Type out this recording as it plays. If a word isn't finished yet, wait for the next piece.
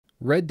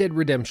Red Dead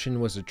Redemption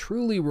was a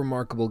truly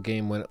remarkable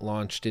game when it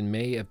launched in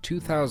May of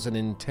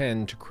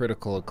 2010 to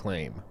critical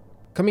acclaim.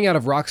 Coming out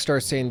of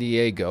Rockstar San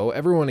Diego,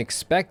 everyone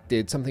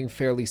expected something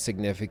fairly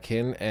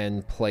significant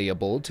and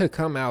playable to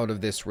come out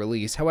of this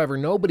release. However,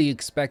 nobody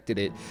expected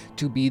it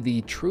to be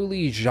the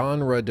truly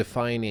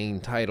genre-defining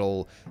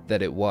title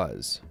that it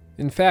was.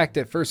 In fact,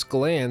 at first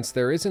glance,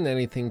 there isn't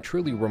anything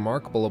truly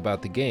remarkable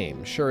about the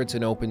game. Sure, it's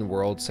an open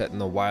world set in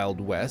the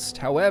Wild West.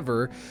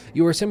 However,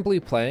 you are simply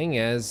playing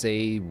as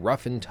a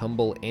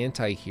rough-and-tumble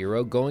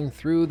anti-hero going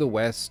through the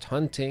West,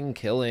 hunting,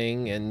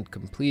 killing, and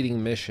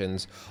completing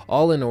missions,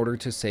 all in order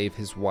to save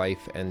his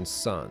wife and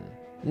son.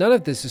 None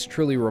of this is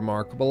truly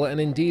remarkable,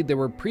 and indeed there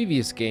were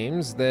previous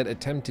games that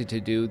attempted to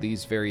do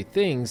these very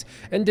things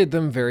and did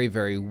them very,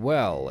 very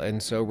well,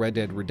 and so Red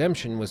Dead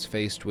Redemption was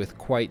faced with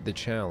quite the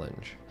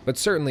challenge. But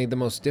certainly the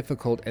most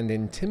difficult and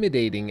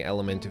intimidating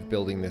element of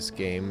building this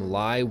game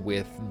lie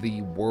with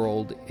the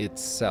world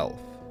itself.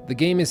 The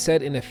game is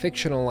set in a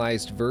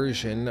fictionalized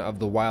version of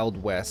the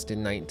Wild West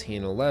in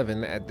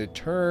 1911 at the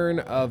turn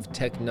of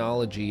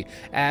technology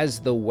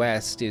as the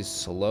West is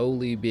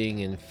slowly being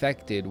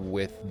infected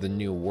with the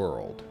New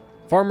World.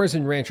 Farmers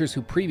and ranchers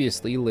who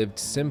previously lived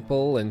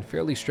simple and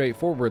fairly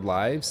straightforward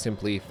lives,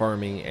 simply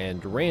farming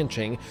and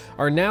ranching,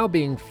 are now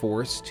being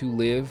forced to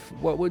live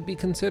what would be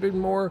considered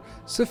more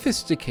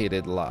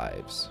sophisticated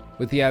lives.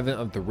 With the advent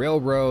of the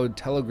railroad,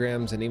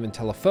 telegrams, and even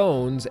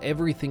telephones,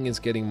 everything is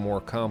getting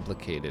more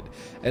complicated,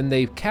 and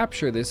they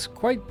capture this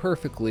quite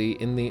perfectly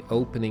in the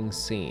opening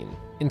scene.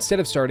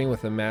 Instead of starting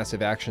with a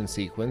massive action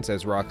sequence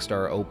as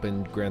Rockstar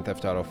opened Grand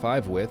Theft Auto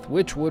V with,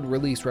 which would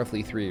release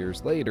roughly 3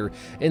 years later,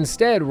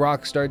 instead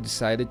Rockstar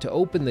decided to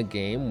open the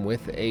game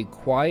with a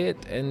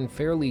quiet and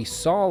fairly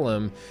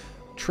solemn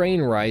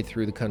train ride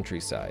through the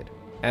countryside.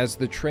 As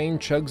the train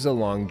chugs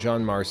along,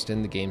 John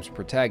Marston, the game's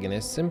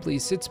protagonist, simply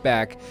sits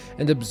back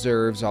and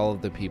observes all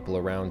of the people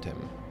around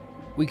him.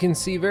 We can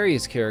see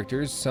various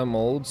characters, some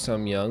old,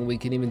 some young. We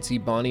can even see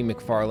Bonnie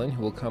McFarlane,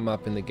 who will come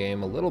up in the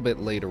game a little bit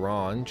later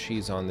on.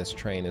 She's on this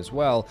train as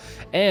well.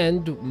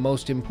 And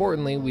most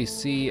importantly, we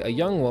see a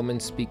young woman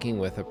speaking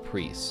with a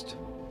priest.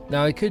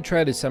 Now, I could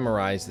try to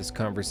summarize this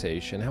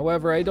conversation,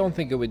 however, I don't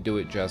think it would do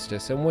it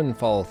justice and wouldn't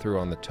follow through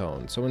on the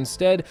tone. So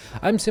instead,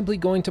 I'm simply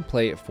going to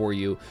play it for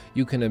you.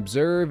 You can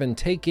observe and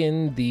take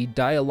in the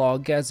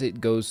dialogue as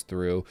it goes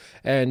through,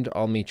 and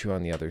I'll meet you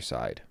on the other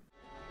side.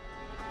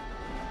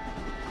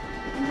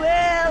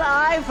 Well,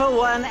 I, for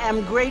one,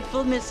 am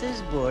grateful,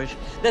 Mrs. Bush,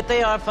 that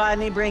they are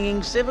finally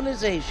bringing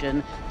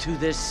civilization to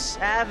this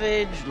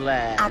savage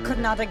land. I could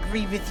not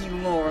agree with you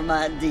more,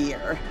 my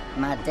dear.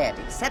 My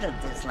daddy settled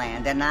this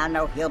land, and I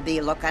know he'll be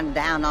looking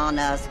down on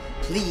us,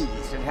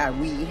 pleased at how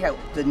we help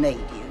the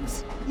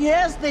natives.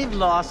 Yes, they've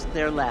lost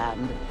their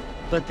land,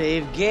 but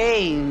they've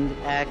gained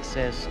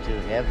access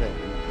to heaven.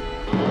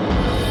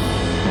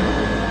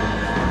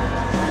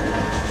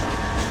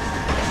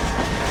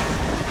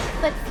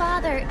 But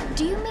Father,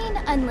 do you mean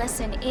unless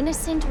an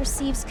innocent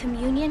receives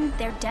communion,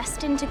 they're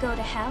destined to go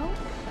to hell?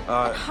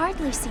 That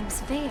hardly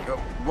seems fair.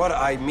 What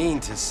I mean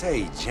to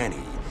say,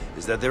 Jenny,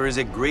 is that there is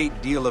a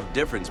great deal of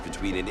difference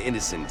between an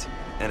innocent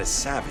and a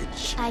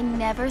savage. I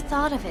never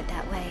thought of it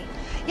that way.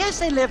 Yes,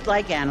 they lived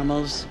like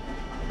animals,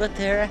 but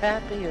they're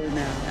happier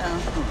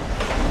now.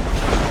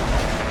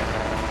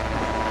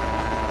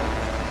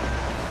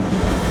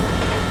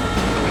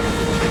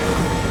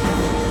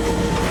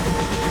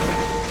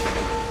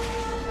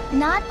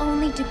 Not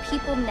only do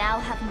people now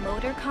have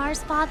motor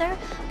cars, Father,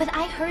 but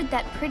I heard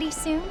that pretty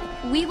soon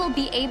we will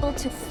be able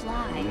to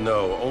fly.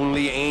 No,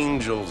 only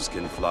angels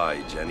can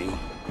fly, Jenny.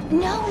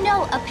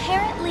 No,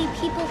 apparently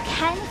people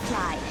can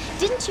fly.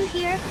 Didn't you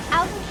hear?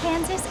 Out in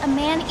Kansas, a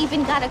man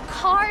even got a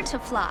car to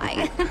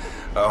fly.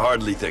 I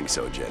hardly think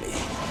so, Jenny.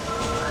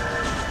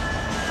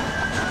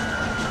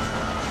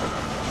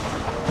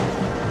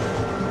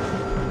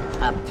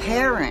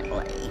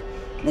 Apparently,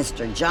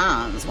 Mr.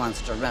 Johns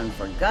wants to run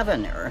for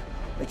governor,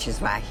 which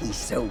is why he's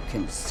so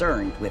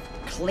concerned with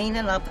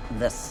cleaning up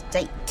the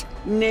state.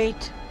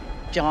 Nate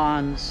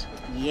Johns.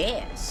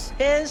 Yes.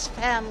 His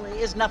family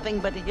is nothing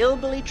but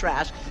hillbilly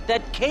trash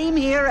that came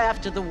here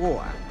after the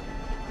war.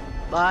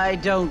 I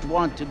don't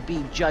want to be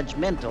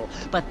judgmental,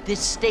 but this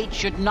state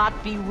should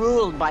not be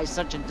ruled by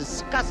such a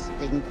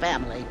disgusting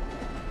family.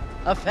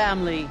 A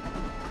family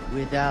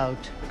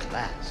without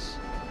class.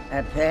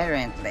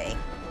 Apparently.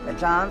 The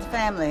Johns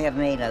family have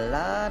made a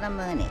lot of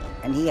money,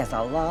 and he has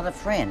a lot of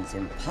friends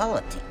in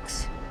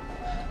politics.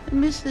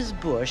 Mrs.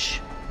 Bush,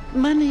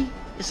 money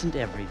isn't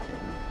everything.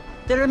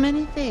 There are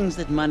many things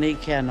that money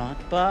cannot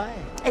buy.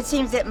 It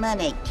seems that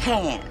money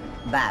can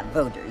buy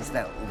voters,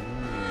 though.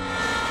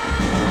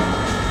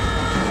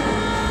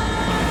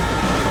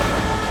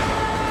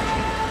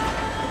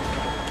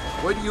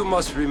 What you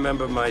must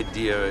remember, my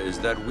dear, is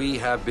that we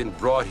have been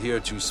brought here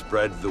to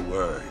spread the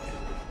word.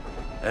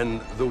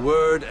 And the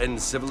word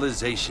and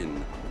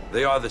civilization,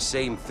 they are the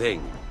same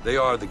thing. They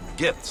are the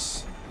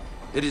gifts.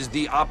 It is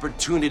the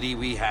opportunity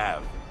we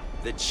have,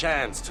 the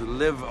chance to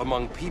live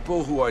among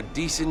people who are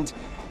decent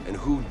and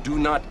who do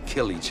not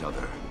kill each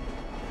other.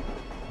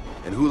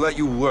 And who let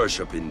you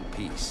worship in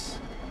peace?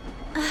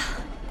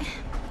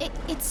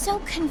 It's so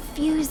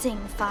confusing,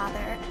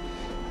 Father.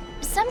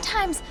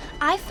 Sometimes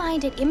I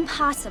find it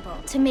impossible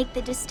to make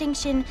the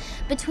distinction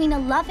between a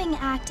loving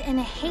act and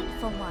a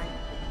hateful one.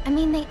 I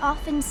mean, they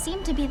often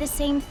seem to be the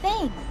same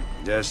thing.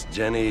 Yes,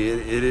 Jenny,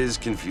 it is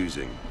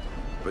confusing.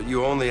 But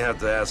you only have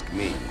to ask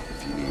me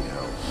if you need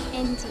help.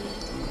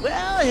 Indeed.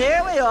 Well,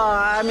 here we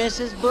are,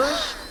 Mrs.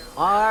 Bush.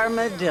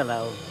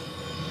 Armadillo.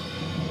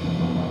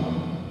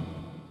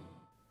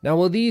 Now,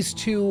 while these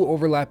two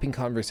overlapping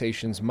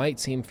conversations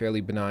might seem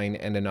fairly benign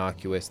and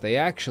innocuous, they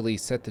actually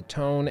set the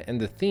tone and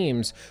the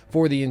themes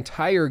for the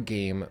entire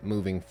game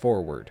moving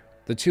forward.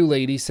 The two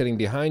ladies sitting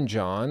behind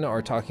John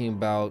are talking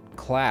about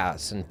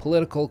class and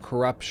political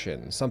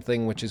corruption,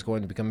 something which is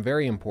going to become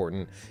very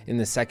important in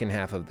the second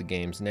half of the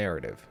game's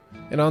narrative.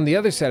 And on the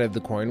other side of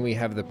the coin, we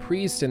have the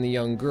priest and the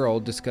young girl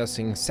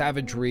discussing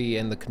savagery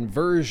and the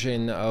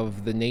conversion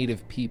of the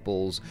native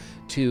peoples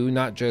to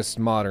not just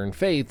modern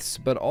faiths,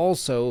 but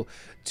also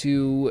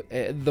to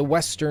the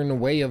Western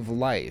way of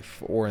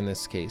life, or in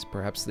this case,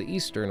 perhaps the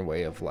Eastern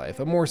way of life,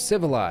 a more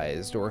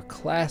civilized or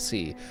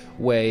classy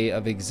way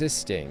of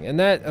existing. And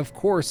that, of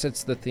course,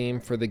 sets the theme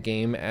for the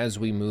game as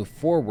we move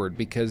forward,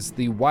 because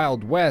the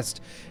Wild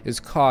West is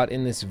caught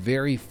in this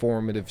very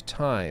formative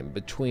time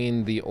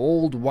between the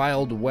old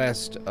Wild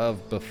West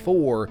of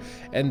before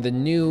and the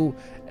new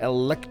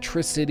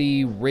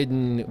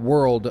electricity-ridden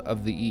world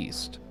of the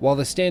East. While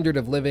the standard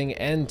of living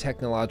and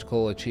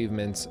technological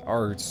achievements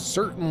are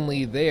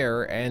certainly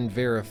there and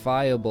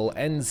verifiable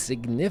and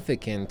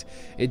significant,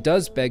 it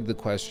does beg the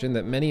question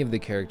that many of the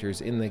characters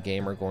in the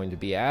game are going to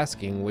be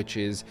asking, which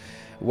is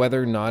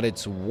whether or not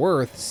it's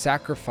worth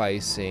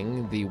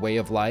sacrificing the way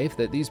of life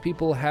that these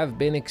people have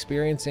been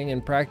experiencing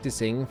and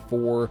practicing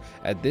for,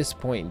 at this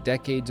point,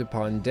 decades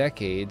upon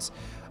decades,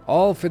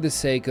 all for the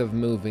sake of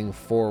moving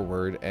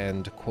forward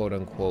and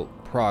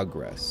quote-unquote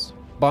progress.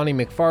 Bonnie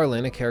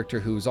McFarlane, a character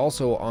who's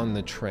also on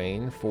the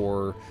train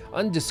for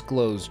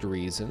undisclosed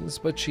reasons,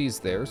 but she's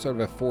there, sort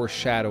of a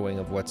foreshadowing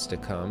of what's to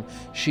come.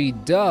 She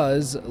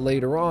does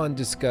later on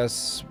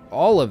discuss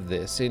all of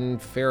this in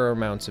fair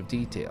amounts of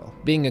detail.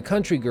 Being a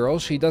country girl,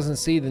 she doesn't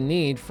see the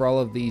need for all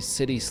of these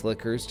city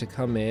slickers to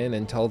come in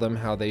and tell them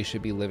how they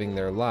should be living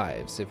their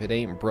lives. If it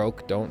ain't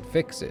broke, don't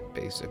fix it,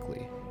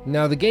 basically.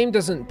 Now, the game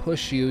doesn't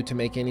push you to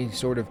make any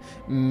sort of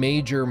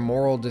major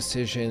moral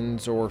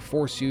decisions or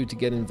force you to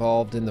get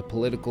involved in the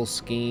political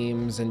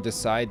schemes and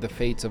decide the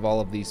fates of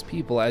all of these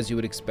people as you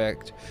would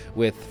expect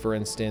with, for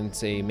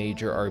instance, a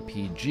major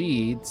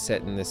RPG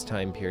set in this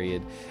time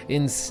period.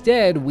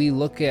 Instead, we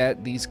look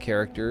at these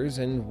characters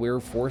and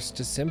we're forced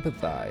to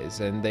sympathize,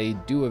 and they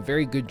do a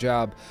very good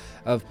job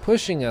of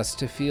pushing us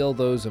to feel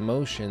those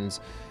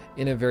emotions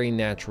in a very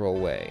natural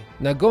way.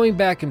 Now, going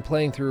back and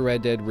playing through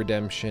Red Dead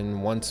Redemption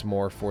once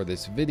more for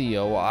this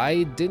video,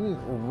 I didn't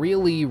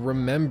really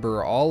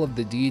remember all of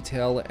the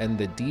detail and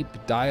the deep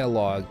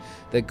dialogue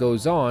that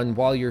goes on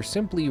while you're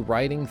simply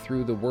riding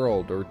through the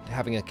world or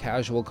having a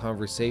casual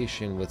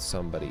conversation with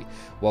somebody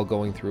while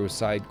going through a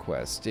side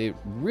quest. It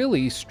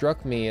really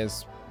struck me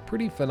as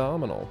pretty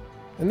phenomenal.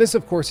 And this,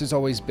 of course, has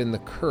always been the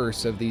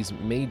curse of these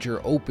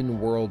major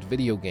open-world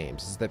video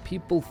games, is that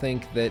people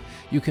think that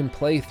you can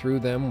play through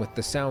them with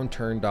the sound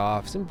turned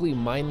off, simply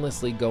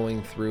mindlessly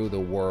going through the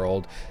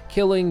world,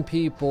 killing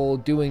people,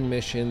 doing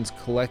missions,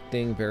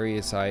 collecting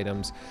various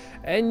items.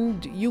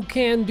 And you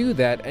can do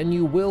that, and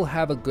you will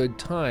have a good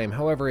time.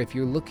 However, if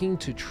you're looking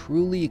to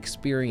truly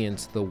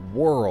experience the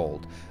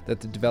world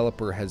that the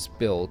developer has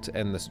built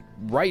and the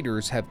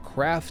writers have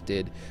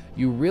crafted,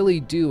 you really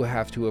do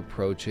have to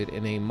approach it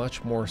in a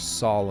much more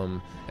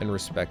solemn and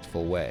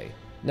respectful way.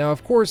 Now,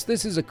 of course,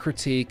 this is a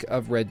critique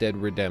of Red Dead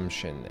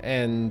Redemption,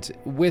 and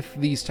with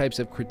these types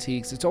of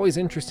critiques, it's always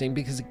interesting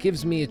because it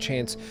gives me a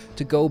chance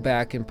to go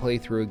back and play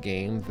through a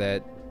game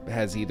that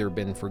has either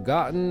been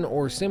forgotten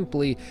or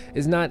simply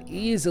is not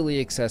easily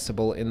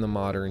accessible in the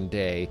modern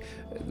day,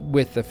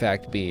 with the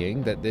fact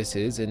being that this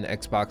is an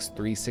Xbox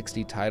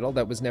 360 title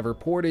that was never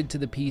ported to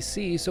the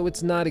PC, so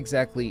it's not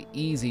exactly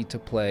easy to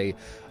play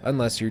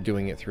unless you're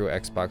doing it through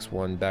Xbox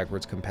One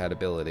backwards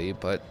compatibility,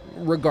 but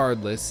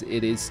regardless,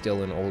 it is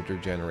still an older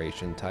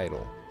generation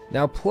title.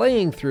 Now,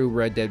 playing through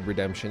Red Dead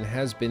Redemption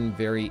has been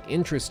very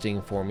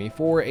interesting for me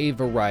for a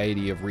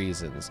variety of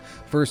reasons.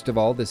 First of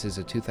all, this is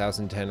a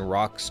 2010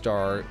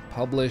 Rockstar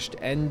published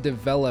and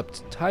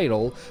developed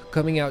title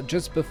coming out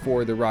just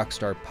before the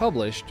Rockstar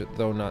published,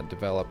 though not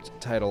developed,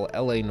 title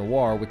LA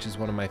Noire, which is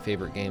one of my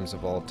favorite games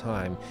of all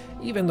time,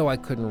 even though I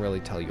couldn't really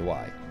tell you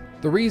why.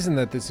 The reason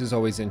that this is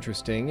always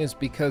interesting is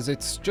because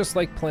it's just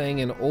like playing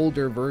an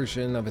older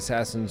version of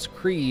Assassin's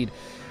Creed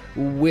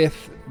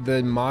with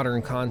the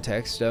modern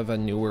context of a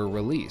newer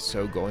release.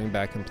 So going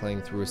back and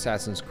playing through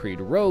Assassin's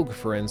Creed Rogue,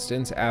 for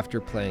instance,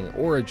 after playing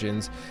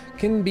Origins,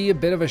 can be a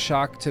bit of a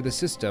shock to the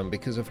system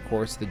because, of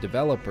course, the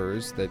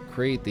developers that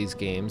create these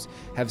games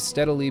have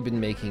steadily been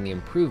making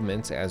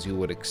improvements, as you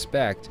would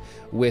expect,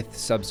 with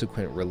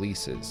subsequent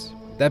releases.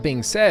 That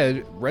being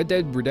said, Red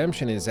Dead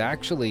Redemption is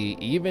actually,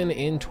 even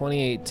in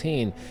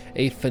 2018,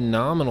 a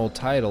phenomenal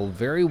title,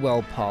 very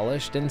well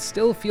polished, and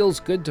still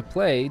feels good to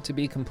play, to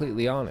be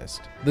completely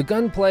honest. The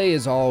gunplay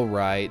is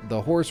alright,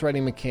 the horse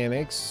riding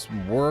mechanics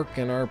work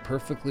and are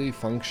perfectly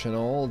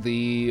functional,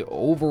 the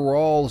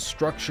overall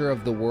structure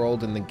of the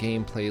world and the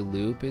gameplay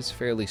loop is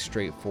fairly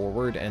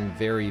straightforward and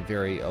very,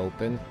 very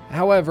open.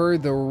 However,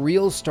 the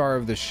real star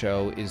of the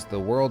show is the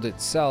world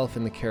itself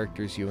and the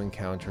characters you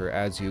encounter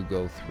as you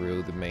go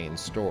through the main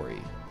story.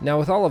 Now,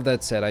 with all of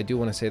that said, I do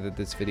want to say that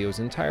this video is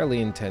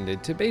entirely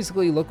intended to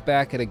basically look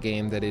back at a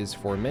game that is,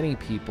 for many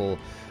people,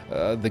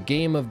 the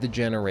game of the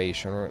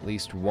generation, or at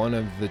least one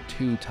of the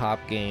two top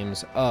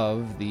games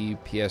of the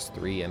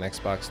PS3 and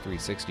Xbox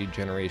 360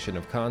 generation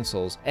of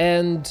consoles.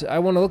 And I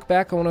want to look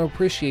back, I want to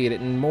appreciate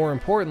it, and more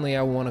importantly,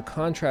 I want to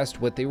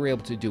contrast what they were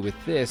able to do with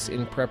this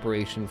in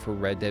preparation for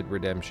Red Dead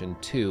Redemption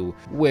 2,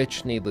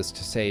 which, needless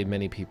to say,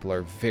 many people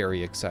are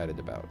very excited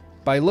about.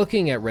 By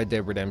looking at Red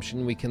Dead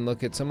Redemption, we can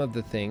look at some of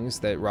the things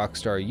that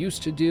Rockstar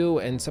used to do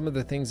and some of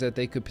the things that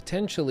they could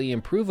potentially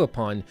improve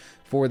upon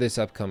for this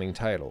upcoming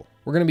title.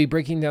 We're going to be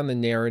breaking down the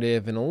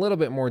narrative in a little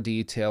bit more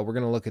detail. We're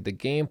going to look at the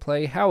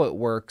gameplay, how it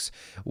works,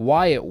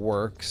 why it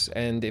works,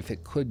 and if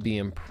it could be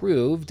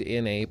improved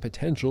in a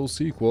potential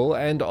sequel.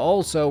 And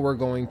also we're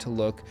going to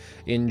look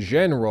in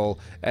general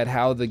at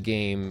how the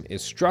game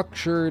is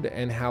structured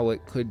and how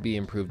it could be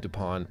improved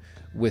upon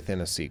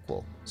within a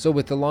sequel. So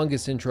with the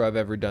longest intro I've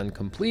ever done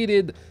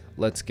completed,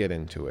 let's get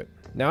into it.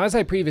 Now, as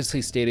I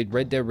previously stated,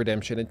 Red Dead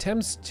Redemption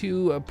attempts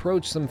to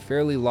approach some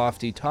fairly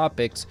lofty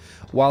topics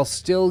while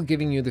still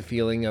giving you the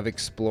feeling of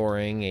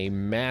exploring a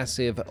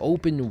massive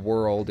open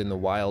world in the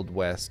Wild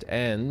West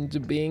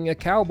and being a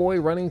cowboy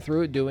running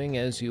through it doing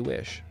as you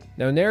wish.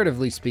 Now,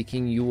 narratively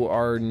speaking, you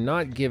are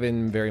not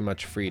given very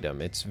much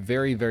freedom. It's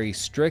very, very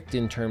strict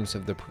in terms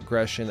of the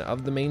progression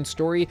of the main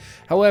story.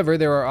 However,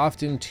 there are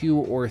often 2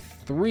 or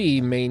 3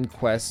 main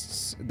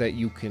quests that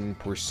you can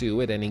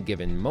pursue at any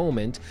given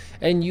moment,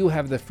 and you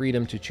have the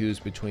freedom to choose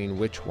between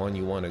which one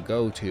you want to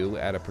go to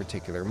at a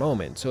particular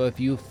moment. So if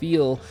you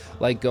feel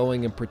like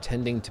going and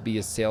pretending to be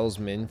a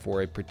salesman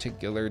for a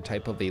particular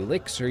type of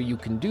elixir, you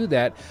can do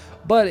that.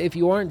 But if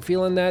you aren't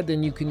feeling that,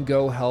 then you can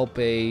go help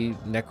a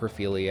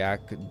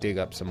necrophiliac dig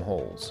up some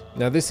holes.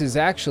 Now, this is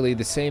actually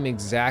the same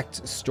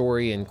exact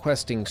story and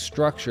questing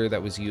structure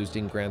that was used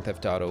in Grand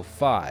Theft Auto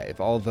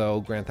 5, although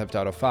Grand Theft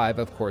Auto 5,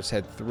 of course,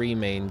 had 3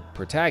 main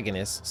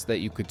protagonists that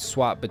you could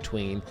swap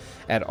between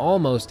at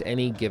almost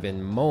any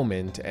given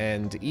moment,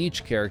 and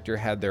each character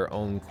had their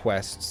own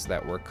quests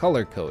that were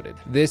color-coded.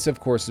 This, of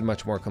course, is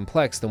much more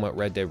complex than what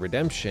Red Dead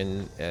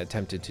Redemption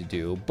attempted to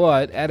do,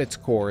 but at its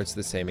core, it's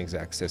the same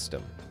exact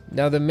system.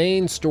 Now, the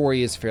main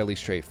story is fairly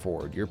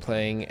straightforward. You're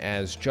playing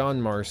as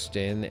John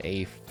Marston,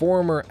 a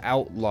former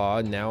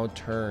outlaw now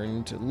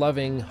turned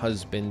loving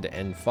husband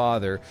and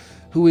father,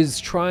 who is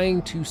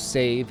trying to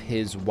save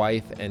his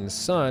wife and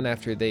son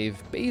after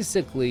they've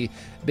basically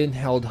been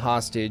held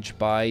hostage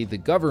by the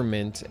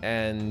government,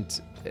 and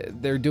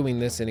they're doing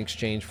this in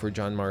exchange for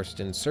John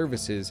Marston's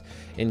services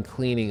in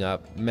cleaning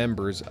up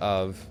members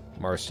of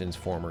Marston's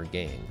former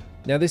gang.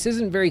 Now, this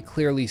isn't very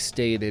clearly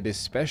stated,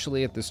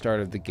 especially at the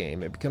start of the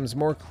game. It becomes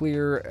more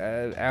clear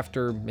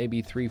after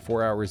maybe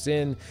 3-4 hours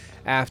in,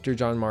 after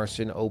John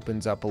Marston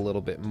opens up a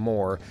little bit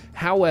more.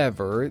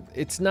 However,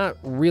 it's not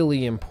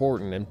really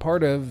important, and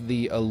part of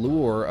the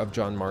allure of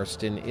John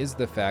Marston is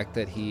the fact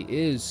that he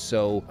is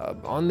so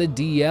on the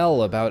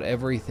DL about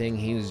everything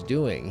he's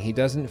doing. He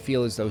doesn't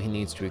feel as though he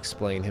needs to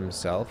explain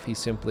himself. He's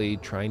simply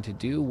trying to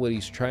do what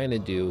he's trying to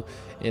do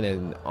in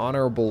an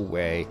honorable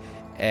way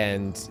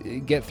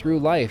and get through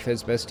life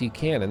as best he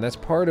can. And that's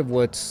part of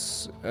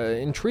what's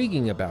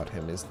intriguing about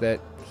him, is that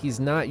he's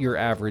not your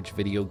average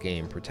video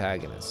game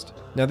protagonist.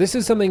 Now, this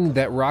is something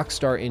that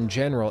Rockstar in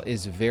general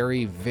is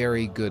very,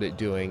 very good at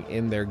doing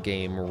in their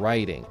game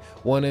writing.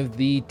 One of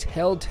the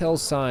telltale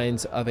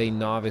signs of a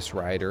novice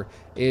writer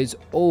is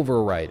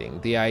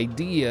overwriting. The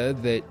idea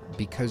that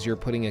because you're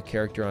putting a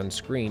character on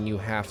screen, you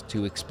have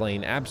to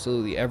explain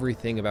absolutely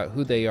everything about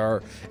who they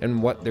are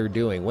and what they're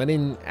doing. When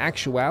in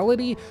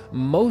actuality,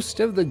 most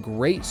of the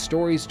great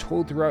stories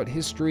told throughout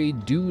history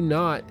do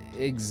not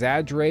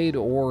exaggerate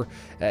or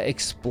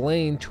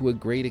explain to a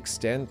great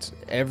extent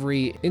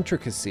every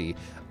intricacy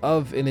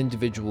of an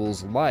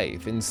individual's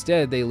life.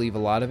 Instead, they leave a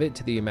lot of it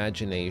to the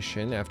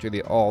imagination. After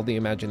all, the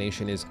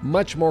imagination is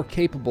much more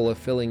capable of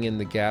filling in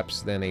the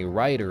gaps than a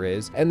writer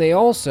is, and they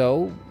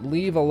also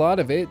leave a lot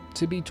of it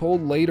to be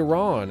told later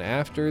on,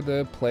 after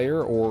the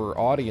player or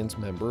audience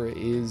member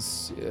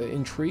is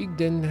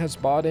intrigued and has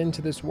bought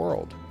into this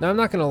world. Now, I'm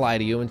not going to lie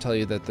to you and tell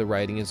you that the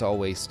writing is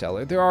always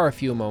stellar. There are a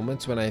few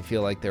moments when I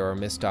feel like there are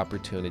missed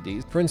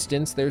opportunities. For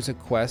instance, there's a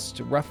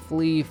quest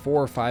roughly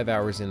 4 or 5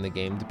 hours in the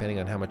game, depending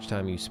on how much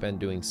time you spend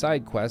doing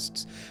side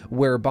quests,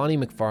 where Bonnie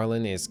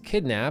McFarlane is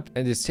kidnapped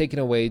and is taken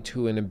away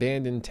to an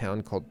abandoned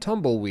town called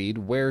Tumbleweed,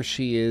 where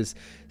she is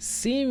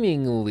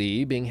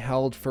seemingly being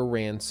held for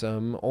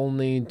ransom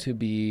only to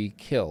be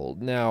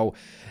killed. Now,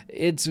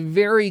 it's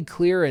very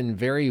clear and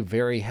very,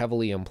 very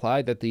heavily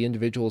implied that the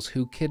individuals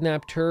who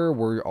kidnapped her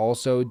were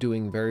also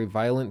doing very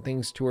violent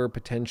things to her,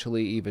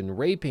 potentially even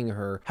raping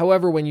her.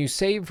 However, when you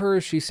save her,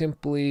 she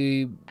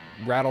simply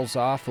rattles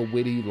off a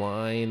witty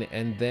line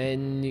and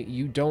then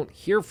you don't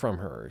hear from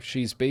her.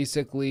 She's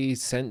basically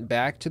sent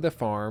back to the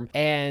farm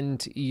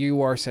and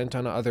you are sent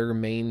on other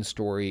main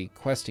story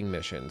questing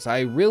missions.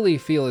 I really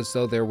feel as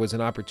though there was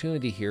an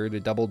opportunity here to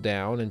double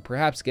down and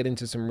perhaps get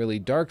into some really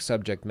dark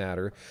subject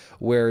matter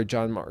where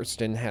John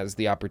Marston has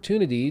the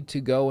opportunity to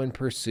go and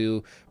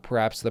pursue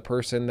perhaps the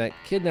person that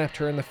kidnapped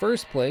her in the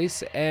first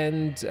place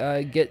and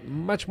get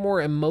much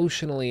more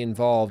emotionally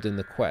involved in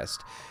the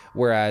quest.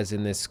 Whereas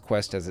in this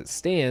quest as it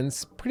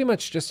stands, pretty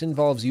much just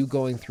involves you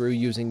going through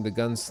using the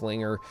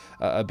gunslinger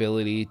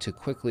ability to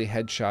quickly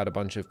headshot a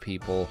bunch of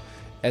people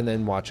and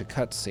then watch a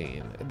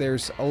cutscene.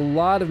 There's a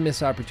lot of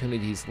missed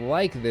opportunities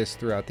like this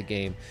throughout the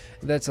game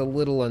that's a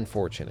little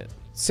unfortunate.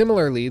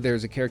 Similarly,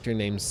 there's a character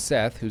named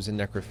Seth who's a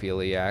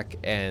necrophiliac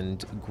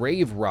and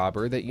grave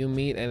robber that you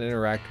meet and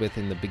interact with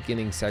in the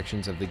beginning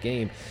sections of the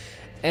game.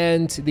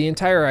 And the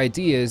entire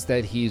idea is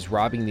that he's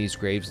robbing these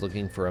graves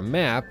looking for a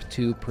map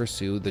to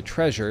pursue the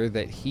treasure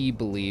that he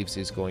believes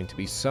is going to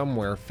be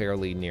somewhere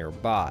fairly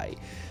nearby.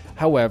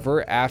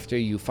 However, after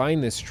you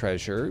find this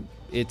treasure,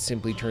 it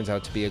simply turns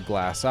out to be a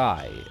glass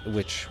eye,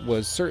 which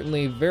was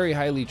certainly very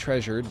highly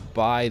treasured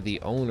by the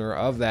owner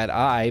of that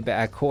eye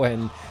back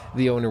when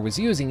the owner was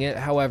using it.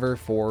 However,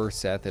 for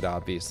Seth, it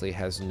obviously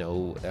has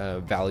no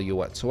value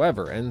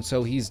whatsoever, and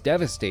so he's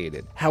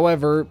devastated.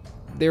 However,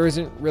 there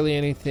isn't really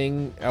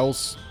anything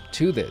else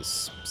to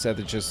this. Seth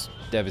is just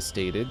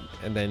devastated,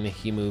 and then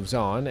he moves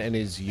on and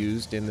is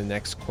used in the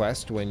next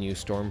quest when you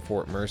storm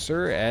Fort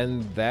Mercer,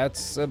 and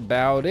that's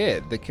about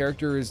it. The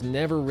character is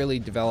never really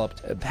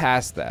developed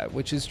past that,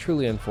 which is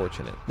truly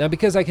unfortunate. Now,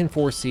 because I can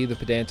foresee the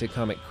pedantic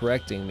comic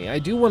correcting me, I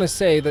do want to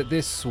say that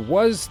this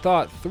was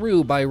thought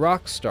through by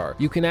Rockstar.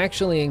 You can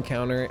actually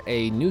encounter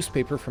a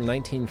newspaper from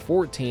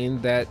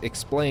 1914 that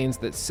explains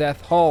that Seth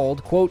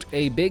hauled, quote,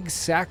 a big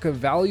sack of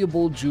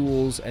valuable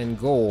jewels and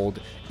gold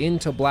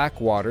into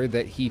Blackwater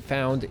that he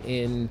found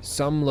in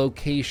some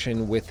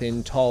location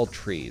within Tall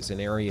Trees, an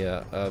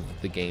area of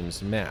the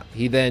game's map.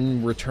 He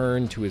then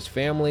returned to his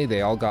family,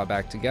 they all got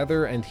back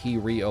together, and he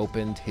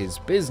reopened his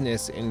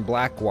business in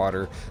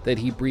Blackwater that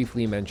he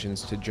briefly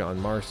mentions to John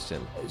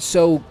Marston.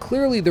 So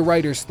clearly the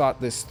writers thought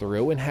this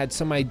through and had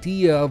some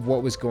idea of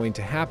what was going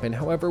to happen.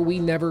 However, we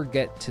never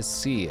get to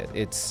see it.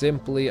 It's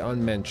simply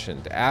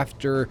unmentioned.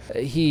 After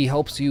he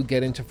helps you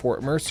get into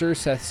Fort Mercer,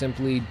 Seth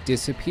simply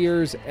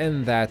disappears,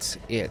 and that's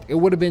it. It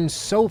would have been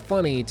so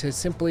funny to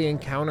simply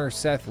encounter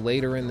Seth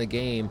later in the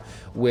game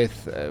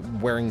with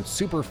wearing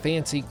super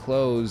fancy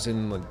clothes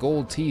and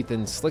gold teeth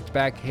and slicked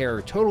back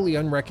hair, totally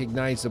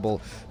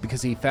unrecognizable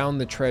because he found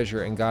the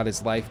treasure and got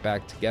his life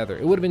back together.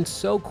 It would have been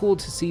so cool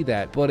to see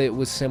that, but it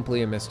was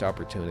simply a missed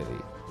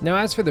opportunity. Now,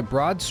 as for the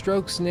broad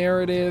strokes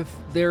narrative,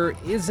 there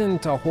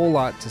isn't a whole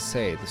lot to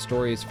say. The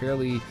story is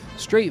fairly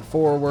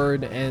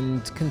straightforward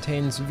and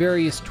contains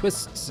various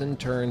twists and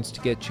turns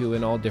to get you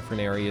in all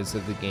different areas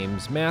of the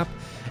game's map,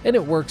 and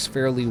it works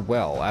fairly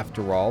well.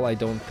 After all, I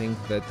don't think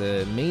that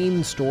the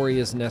main story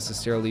is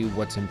necessarily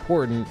what's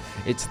important,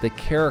 it's the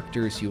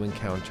characters you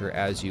encounter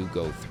as you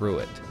go through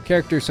it.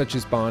 Characters such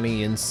as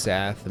Bonnie and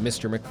Seth,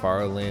 Mr.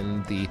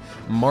 McFarlane, the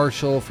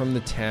Marshal from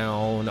the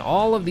town,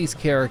 all of these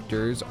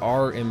characters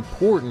are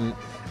important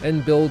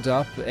and build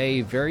up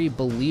a very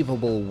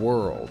believable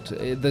world.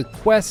 The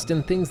quest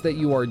and things that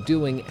you are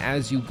doing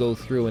as you go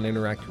through and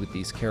interact with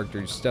these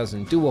characters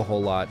doesn't do a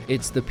whole lot.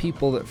 It's the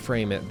people that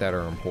frame it that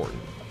are important.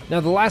 Now,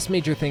 the last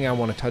major thing I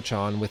want to touch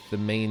on with the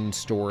main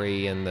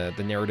story and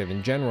the narrative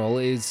in general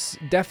is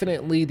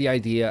definitely the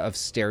idea of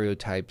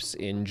stereotypes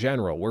in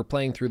general. We're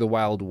playing through the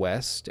Wild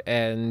West,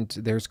 and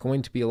there's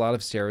going to be a lot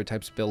of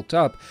stereotypes built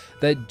up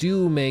that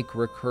do make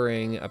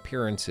recurring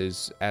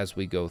appearances as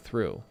we go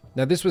through.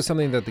 Now, this was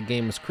something that the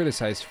game was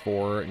criticized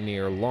for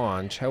near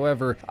launch.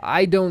 However,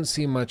 I don't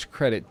see much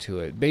credit to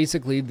it.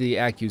 Basically, the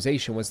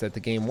accusation was that the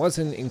game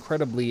wasn't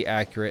incredibly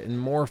accurate and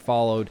more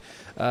followed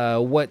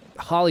what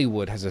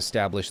Hollywood has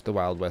established the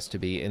Wild West to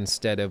be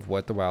instead of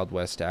what the Wild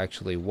West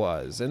actually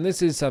was. And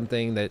this is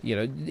something that,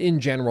 in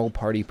general,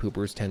 party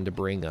poopers tend to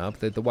bring up,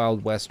 that the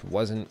Wild West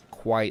wasn't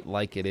quite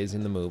like it is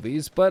in the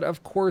movies, but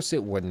of course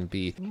it wouldn't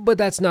be. But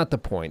that's not the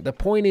point. The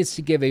point is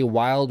to give a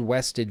Wild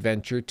West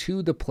adventure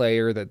to the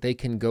player that they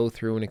can go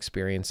through and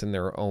experience in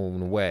their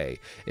own way.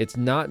 It's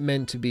not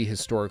meant to be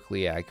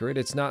historically accurate.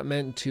 It's not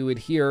meant to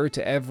adhere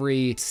to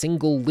every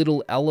single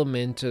little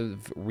element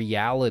of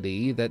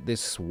reality that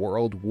this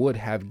world would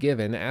have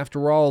given.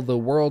 After all, the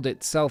world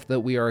itself that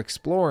we are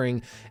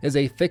exploring is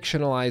a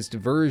fictionalized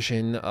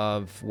version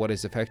of what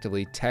is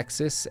effectively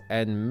Texas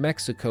and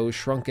Mexico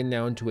shrunken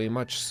down to a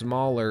much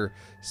smaller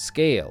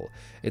scale.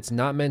 It's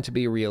not meant to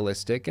be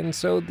realistic, and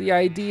so the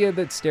idea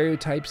that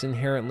stereotypes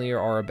inherently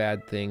are a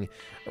bad thing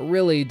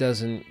really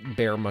doesn't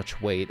bear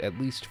much weight, at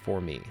least for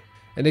me.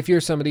 And if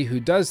you're somebody who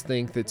does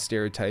think that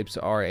stereotypes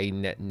are a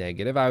net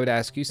negative, I would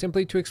ask you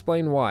simply to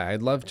explain why.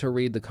 I'd love to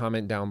read the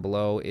comment down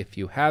below if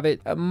you have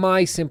it.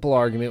 My simple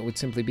argument would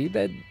simply be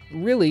that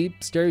really,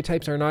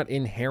 stereotypes are not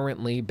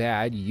inherently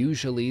bad.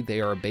 Usually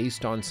they are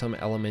based on some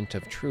element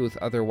of truth,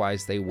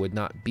 otherwise they would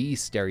not be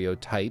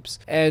stereotypes.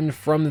 And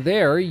from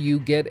there, you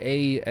get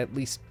a at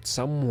least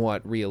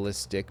somewhat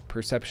realistic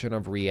perception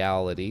of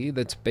reality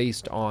that's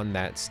based on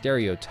that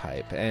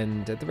stereotype.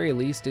 And at the very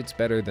least, it's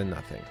better than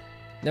nothing.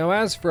 Now,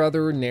 as for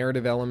other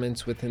narrative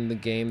elements within the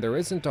game, there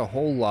isn't a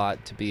whole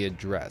lot to be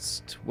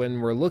addressed. When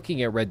we're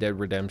looking at Red Dead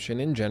Redemption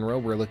in general,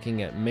 we're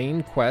looking at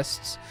main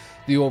quests,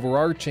 the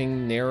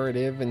overarching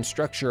narrative and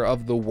structure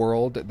of the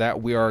world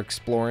that we are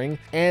exploring,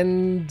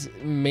 and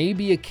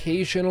maybe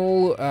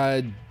occasional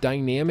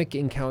dynamic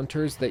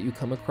encounters that you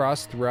come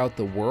across throughout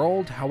the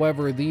world.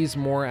 However, these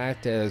more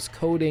act as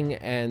coding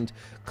and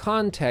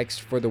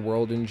context for the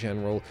world in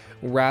general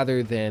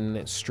rather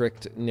than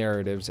strict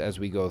narratives as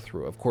we go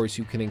through. Of course,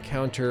 you can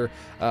encounter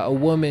a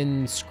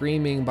woman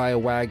screaming by a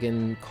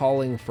wagon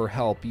calling for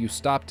help. You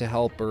stop to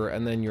help her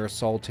and then you're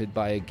assaulted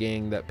by a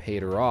gang that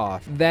paid her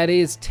off. That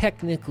is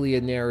technically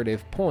a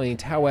narrative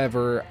point.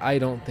 However, I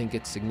don't think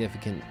it's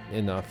significant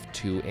enough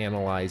to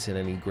analyze in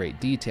any great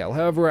detail.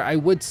 However, I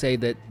would say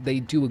that they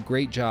do a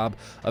great job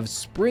of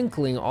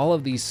sprinkling all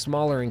of these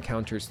smaller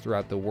encounters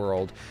throughout the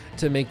world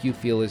to make you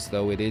feel as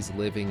though it is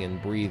living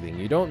and breathing.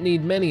 You don't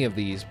need many of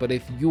these, but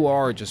if you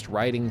are just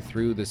riding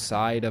through the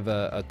side of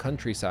a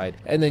countryside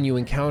and then you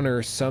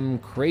encounter some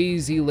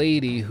crazy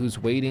lady who's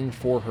waiting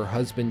for her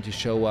husband to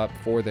show up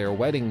for their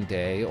wedding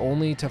day,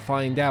 only to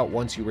find out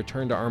once you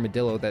return to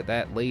Armadillo that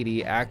that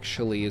lady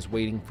actually is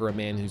waiting for a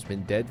man who's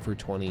been dead for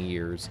 20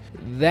 years,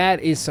 that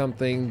is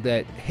something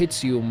that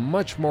hits you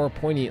much more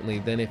poignantly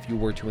than if you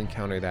were to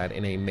encounter that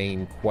in a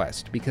main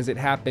quest, because it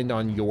happened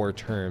on your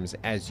terms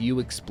as you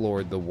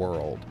explored the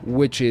world,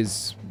 which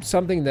is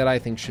something that I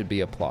think should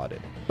be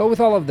applauded. But with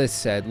all of this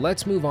said,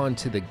 let's move on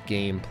to the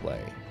gameplay.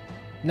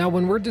 Now,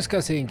 when we're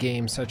discussing a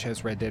game such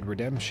as Red Dead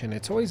Redemption,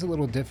 it's always a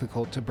little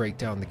difficult to break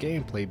down the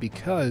gameplay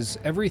because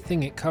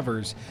everything it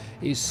covers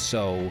is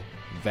so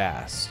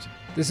vast.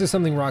 This is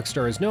something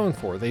Rockstar is known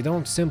for. They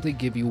don't simply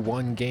give you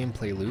one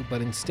gameplay loop,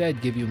 but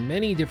instead give you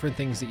many different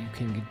things that you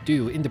can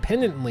do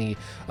independently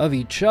of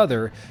each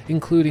other,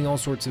 including all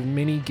sorts of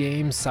mini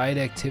games, side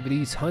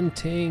activities,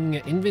 hunting,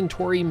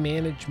 inventory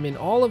management.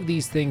 All of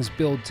these things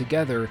build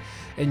together,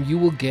 and you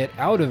will get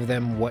out of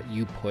them what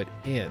you put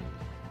in.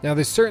 Now,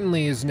 this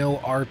certainly is no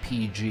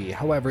RPG.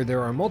 However,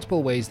 there are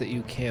multiple ways that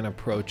you can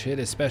approach it,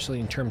 especially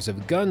in terms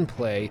of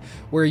gunplay,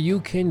 where you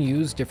can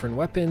use different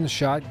weapons,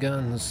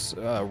 shotguns,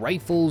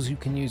 rifles. You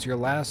can use your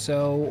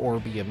lasso or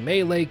be a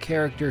melee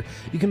character.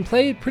 You can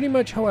play it pretty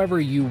much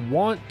however you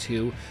want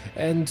to,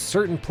 and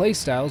certain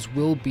playstyles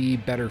will be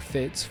better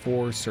fits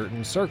for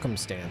certain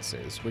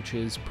circumstances, which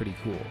is pretty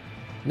cool.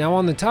 Now,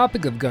 on the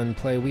topic of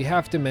gunplay, we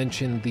have to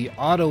mention the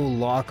auto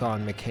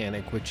lock-on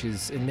mechanic, which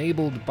is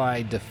enabled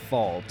by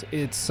default.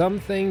 It's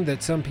something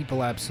that some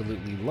people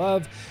absolutely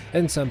love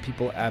and some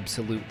people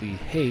absolutely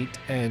hate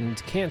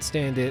and can't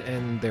stand it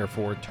and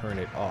therefore turn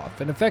it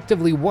off. And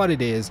effectively what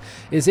it is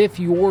if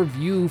your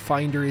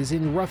viewfinder is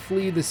in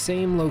roughly the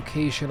same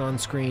location on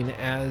screen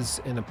as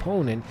an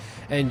opponent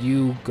and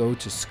you go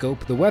to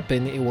scope the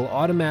weapon, it will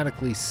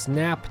automatically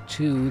snap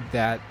to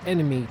that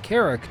enemy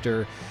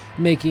character,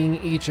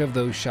 making each of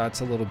those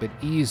shots a little bit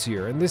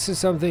easier. And this is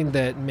something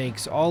that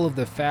makes all of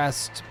the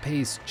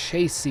fast-paced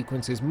chase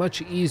sequences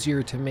much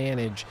easier to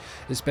manage,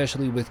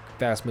 especially with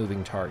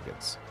fast-moving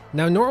targets.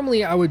 Now,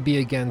 normally I would be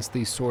against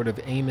these sort of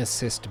aim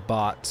assist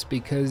bots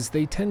because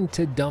they tend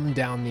to dumb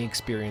down the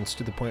experience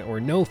to the point where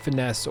no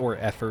finesse or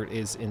effort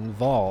is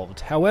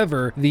involved.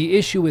 However, the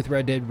issue with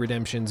Red Dead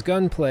Redemption's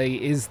gunplay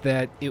is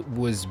that it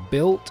was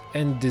built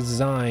and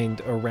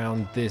designed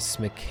around this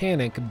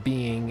mechanic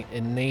being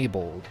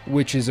enabled,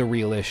 which is a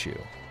real issue.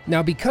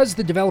 Now, because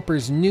the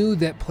developers knew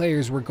that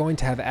players were going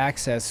to have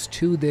access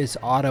to this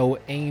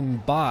auto-aim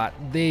bot,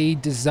 they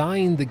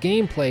designed the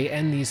gameplay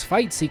and these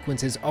fight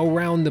sequences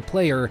around the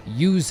player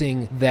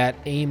using that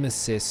aim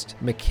assist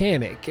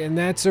mechanic. And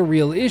that's a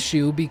real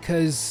issue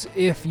because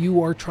if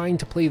you are trying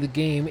to play the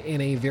game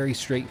in a very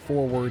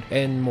straightforward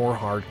and more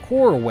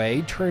hardcore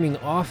way, turning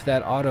off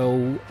that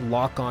auto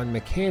lock-on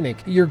mechanic,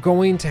 you're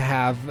going to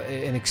have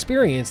an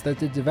experience that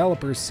the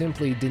developers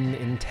simply didn't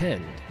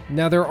intend.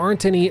 Now, there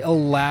aren't any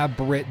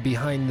elaborate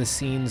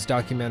behind-the-scenes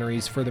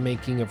documentaries for the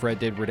making of Red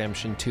Dead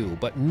Redemption 2,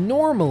 but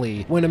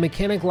normally, when a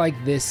mechanic like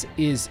this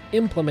is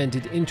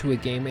implemented into a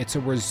game, it's a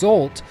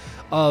result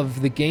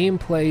of the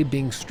gameplay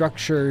being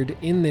structured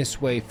in this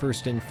way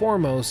first and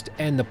foremost,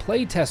 and the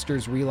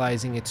playtesters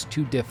realizing it's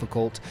too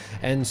difficult,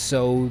 and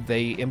so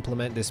they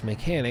implement this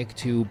mechanic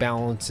to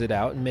balance it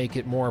out and make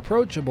it more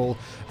approachable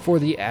for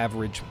the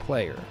average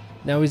player.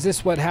 Now, is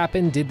this what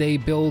happened? Did they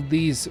build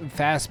these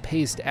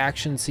fast-paced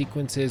action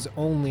sequences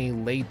only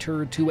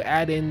later to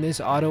add in this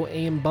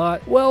auto-aim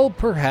bot? Well,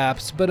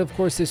 perhaps, but of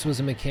course this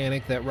was a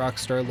mechanic that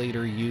Rockstar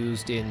later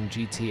used in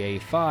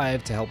GTA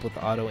 5 to help with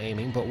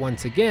auto-aiming, but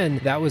once again,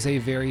 that was a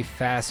very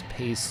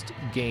fast-paced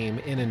game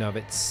in and of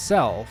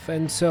itself,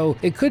 and so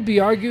it could be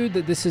argued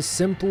that this is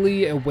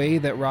simply a way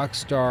that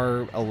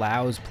Rockstar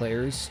allows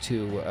players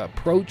to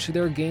approach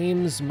their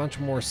games much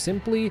more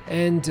simply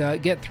and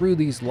get through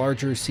these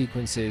larger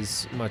sequences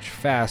much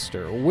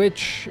faster,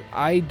 which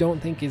I don't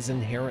think is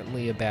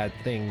inherently a bad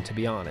thing, to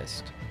be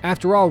honest.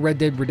 After all, Red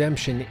Dead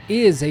Redemption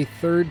is a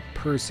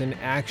third-person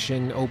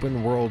action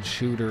open-world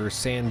shooter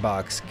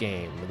sandbox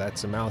game.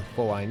 That's a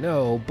mouthful, I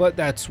know, but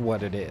that's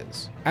what it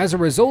is. As a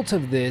result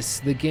of this,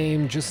 the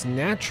game just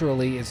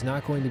naturally is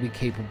not going to be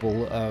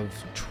capable of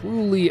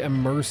truly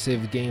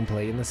immersive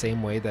gameplay in the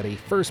same way that a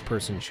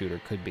first-person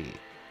shooter could be.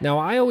 Now,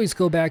 I always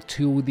go back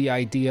to the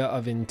idea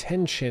of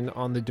intention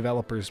on the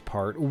developer's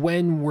part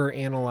when we're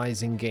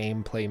analyzing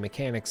gameplay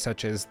mechanics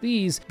such as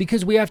these,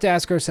 because we have to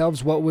ask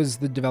ourselves, what was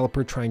the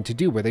developer trying to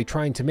do? Were they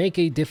trying to make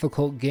a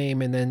difficult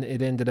game and then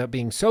it ended up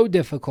being so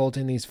difficult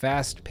in these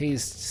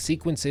fast-paced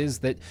sequences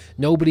that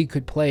nobody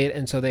could play it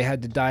and so they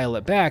had to dial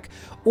it back?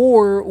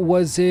 Or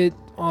was it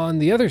on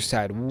the other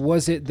side?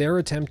 Was it their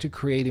attempt to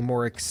create a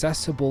more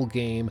accessible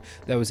game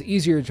that was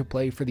easier to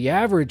play for the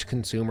average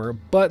consumer,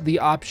 but the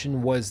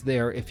option was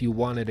there if you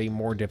wanted a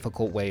more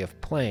difficult way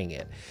of playing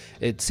it?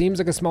 It seems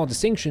like a small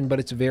distinction, but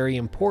it's very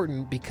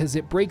important because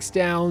it breaks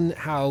down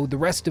how the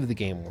rest of the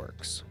game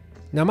works.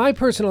 Now, my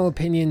personal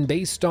opinion,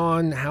 based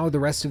on how the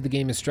rest of the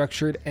game is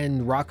structured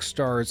and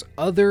Rockstar's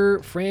other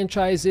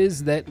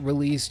franchises that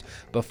released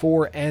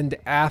before and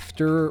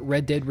after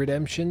Red Dead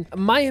Redemption,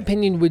 my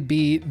opinion would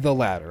be the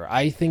latter.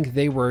 I think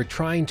they were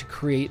trying to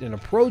create an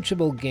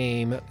approachable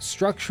game,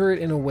 structure it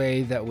in a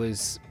way that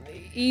was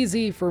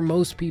easy for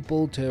most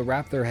people to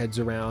wrap their heads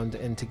around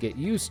and to get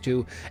used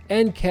to,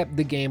 and kept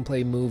the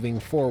gameplay moving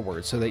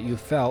forward so that you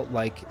felt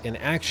like an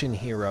action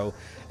hero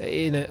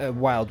in a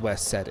Wild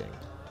West setting.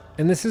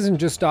 And this isn't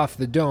just off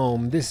the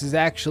dome, this is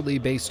actually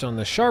based on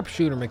the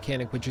sharpshooter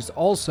mechanic, which is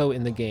also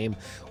in the game,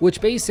 which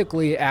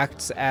basically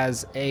acts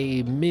as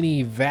a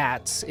mini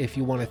VATS, if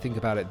you want to think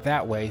about it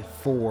that way,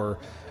 for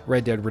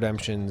Red Dead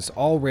Redemption's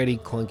already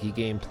clunky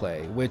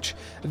gameplay, which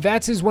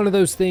VATS is one of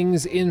those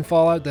things in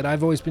Fallout that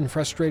I've always been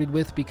frustrated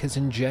with, because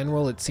in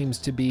general it seems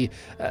to be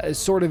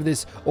sort of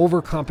this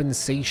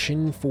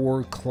overcompensation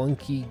for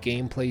clunky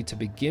gameplay to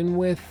begin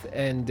with,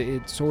 and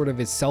it sort of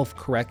is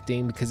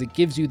self-correcting because it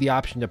gives you the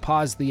option to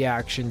pause the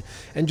action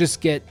and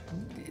just get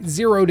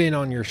zeroed in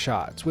on your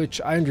shots, which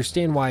I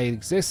understand why it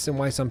exists and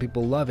why some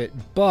people love it,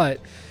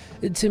 but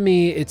to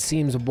me, it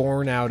seems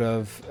born out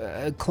of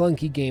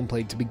clunky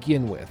gameplay to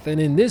begin with. And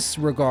in this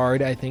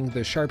regard, I think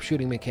the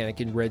sharpshooting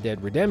mechanic in Red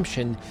Dead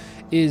Redemption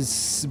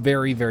is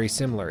very, very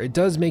similar. It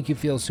does make you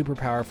feel super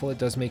powerful, it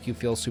does make you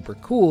feel super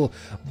cool,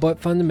 but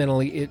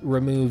fundamentally it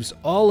removes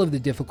all of the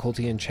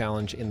difficulty and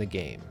challenge in the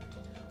game.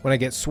 When I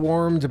get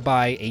swarmed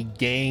by a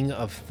gang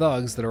of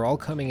thugs that are all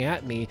coming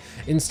at me,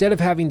 instead of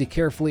having to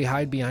carefully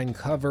hide behind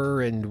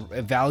cover and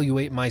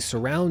evaluate my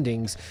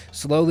surroundings,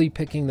 slowly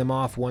picking them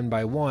off one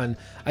by one,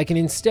 I can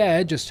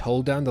instead just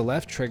hold down the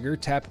left trigger,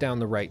 tap down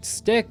the right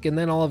stick, and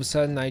then all of a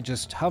sudden I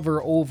just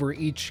hover over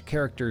each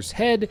character's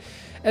head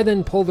and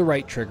then pull the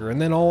right trigger, and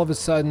then all of a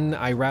sudden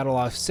I rattle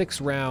off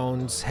 6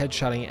 rounds,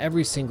 headshotting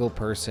every single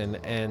person,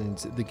 and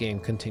the game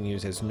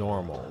continues as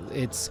normal.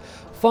 It's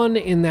fun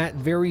in that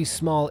very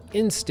small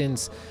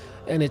instance,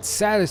 and it's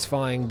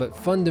satisfying, but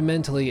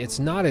fundamentally it's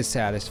not as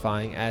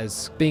satisfying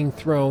as being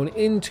thrown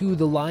into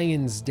the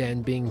lion's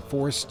den, being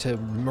forced to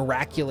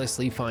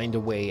miraculously find a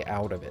way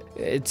out of it.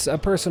 It's a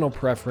personal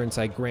preference,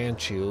 I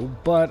grant you,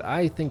 but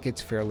I think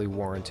it's fairly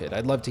warranted.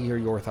 I'd love to hear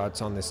your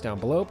thoughts on this down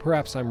below.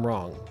 Perhaps I'm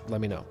wrong.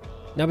 Let me know.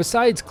 Now,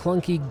 besides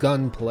clunky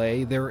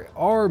gunplay, there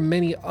are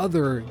many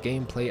other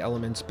gameplay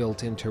elements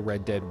built into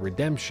Red Dead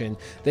Redemption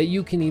that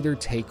you can either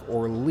take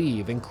or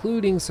leave,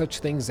 including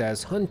such things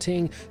as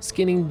hunting,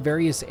 skinning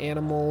various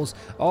animals,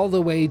 all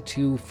the way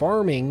to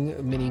farming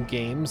mini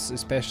games,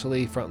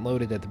 especially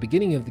front-loaded at the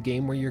beginning of the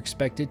game, where you're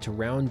expected to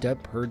round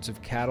up herds of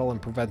cattle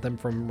and prevent them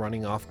from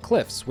running off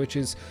cliffs, which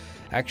is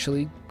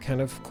actually kind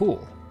of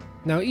cool.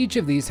 Now, each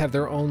of these have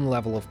their own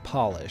level of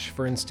polish.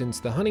 For instance,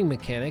 the hunting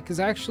mechanic is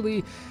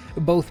actually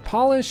both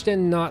polished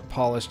and not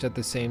polished at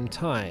the same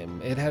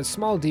time. It has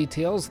small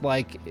details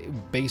like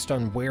based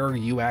on where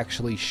you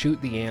actually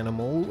shoot the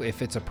animal,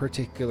 if it's a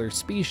particular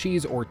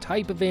species or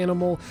type of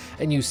animal,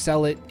 and you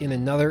sell it in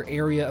another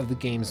area of the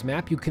game's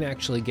map, you can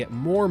actually get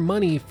more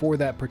money for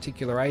that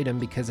particular item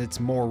because it's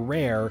more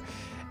rare.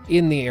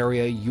 in the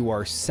area you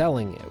are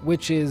selling it,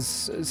 which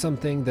is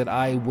something that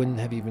I wouldn't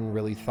have even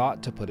really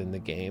thought to put in the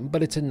game,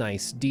 but it's a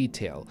nice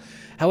detail.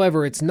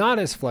 However, it's not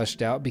as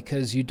fleshed out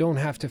because you don't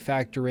have to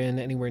factor in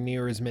anywhere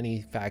near as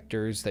many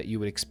factors that you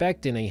would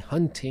expect in a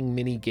hunting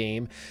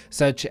minigame,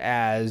 such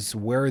as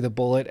where the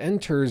bullet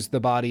enters the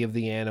body of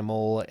the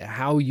animal,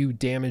 how you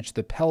damage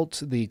the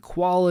pelt, the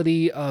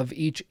quality of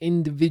each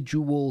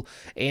individual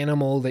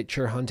animal that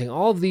you're hunting.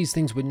 All of these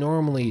things would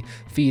normally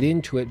feed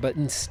into it, but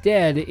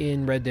instead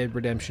in Red Dead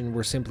Redemption,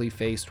 we're simply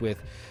faced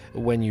with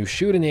when you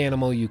shoot an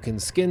animal, you can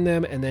skin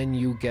them, and then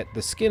you get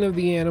the skin of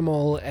the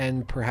animal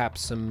and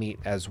perhaps some meat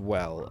as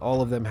well. All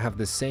of them have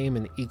the same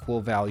and equal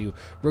value,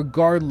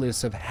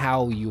 regardless of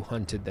how you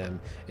hunted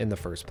them in the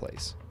first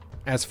place.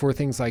 As for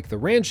things like the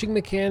ranching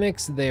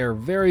mechanics, they are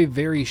very,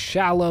 very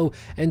shallow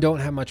and don't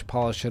have much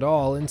polish at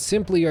all, and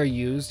simply are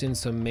used in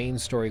some main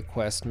story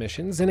quest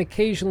missions and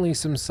occasionally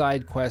some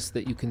side quests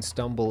that you can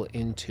stumble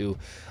into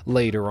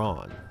later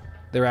on.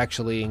 They're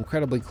actually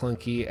incredibly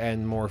clunky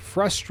and more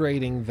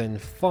frustrating than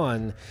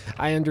fun.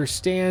 I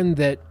understand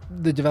that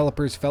the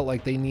developers felt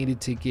like they needed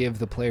to give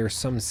the player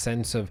some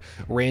sense of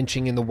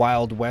ranching in the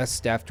Wild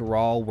West. After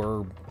all,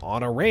 we're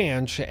on a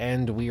ranch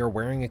and we are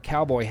wearing a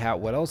cowboy hat.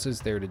 What else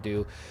is there to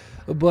do?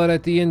 But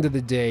at the end of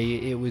the day,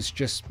 it was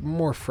just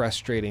more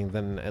frustrating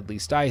than at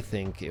least I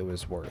think it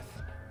was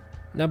worth.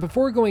 Now,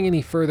 before going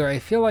any further, I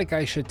feel like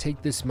I should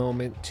take this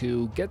moment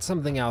to get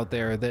something out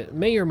there that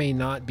may or may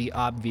not be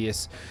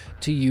obvious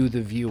to you,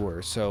 the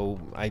viewer, so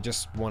I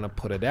just want to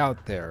put it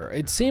out there.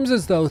 It seems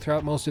as though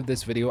throughout most of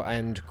this video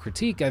and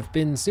critique, I've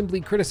been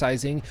simply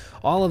criticizing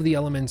all of the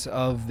elements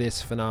of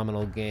this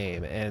phenomenal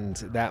game, and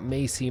that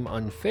may seem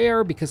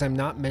unfair because I'm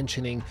not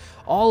mentioning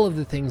all of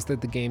the things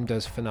that the game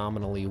does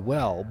phenomenally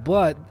well,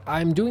 but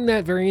I'm doing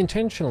that very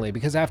intentionally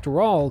because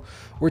after all,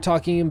 we're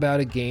talking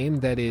about a game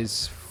that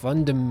is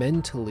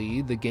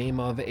fundamentally the game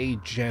of a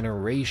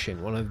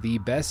generation, one of the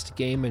best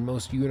game and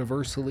most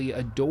universally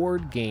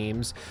adored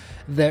games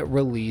that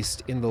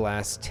released in the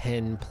last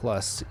 10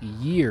 plus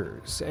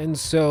years. And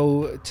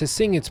so to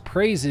sing its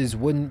praises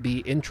wouldn't be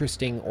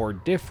interesting or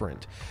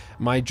different.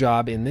 My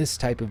job in this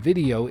type of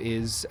video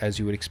is, as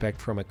you would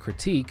expect from a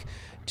critique,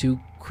 to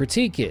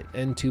critique it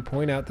and to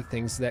point out the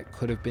things that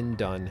could have been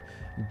done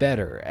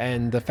better.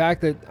 And the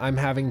fact that I'm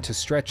having to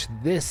stretch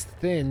this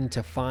thin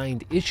to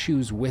find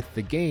issues with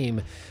the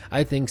game,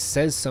 I think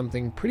says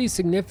something pretty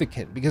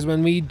significant, because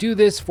when we do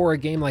this for a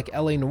game like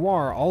L.A.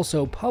 Noire,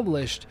 also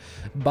published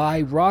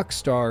by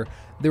Rockstar,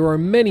 there are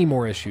many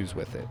more issues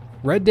with it.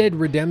 Red Dead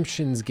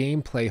Redemption's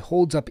gameplay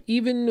holds up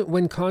even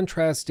when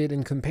contrasted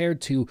and compared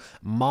to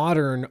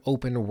modern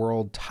open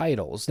world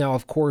titles. Now,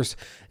 of course,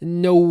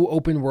 no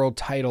open world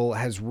title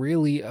has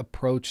really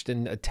approached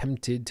and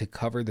attempted to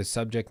cover the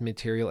subject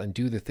material and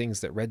do the things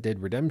that Red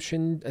Dead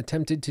Redemption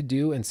attempted to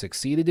do and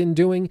succeeded in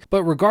doing.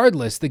 But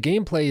regardless, the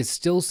gameplay is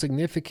still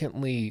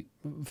significantly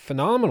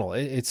phenomenal.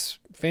 It's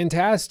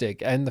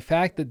fantastic. And the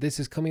fact that this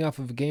is coming off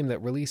of a game that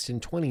released in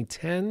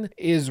 2010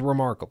 is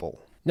remarkable.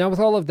 Now,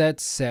 with all of that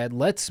said,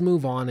 let's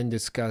move on and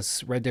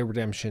discuss Red Dead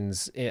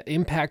Redemption's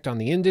impact on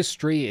the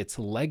industry, its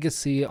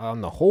legacy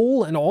on the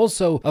whole, and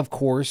also, of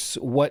course,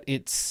 what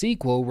its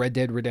sequel, Red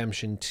Dead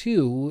Redemption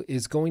 2,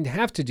 is going to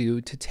have to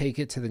do to take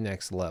it to the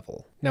next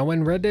level. Now,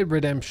 when Red Dead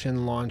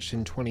Redemption launched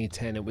in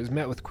 2010, it was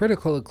met with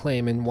critical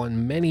acclaim and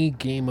won many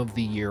Game of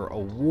the Year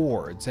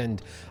awards,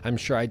 and I'm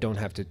sure I don't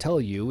have to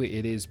tell you,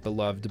 it is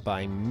beloved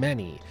by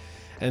many.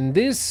 And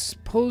this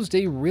posed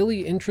a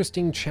really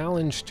interesting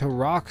challenge to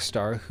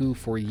Rockstar, who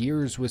for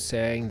years was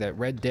saying that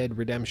Red Dead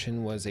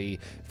Redemption was a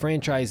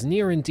franchise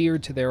near and dear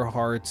to their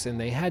hearts, and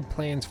they had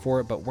plans for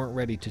it but weren't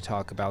ready to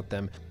talk about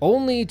them,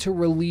 only to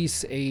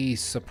release a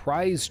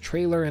surprise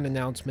trailer and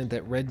announcement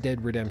that Red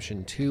Dead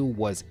Redemption 2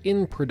 was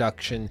in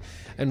production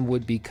and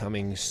would be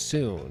coming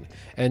soon.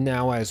 And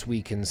now, as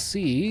we can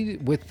see,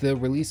 with the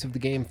release of the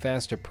game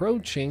fast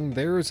approaching,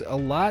 there's a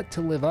lot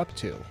to live up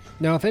to.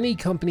 Now, if any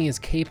company is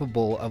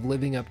capable of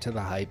living up to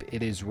the hype,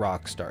 it is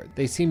Rockstar.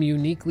 They seem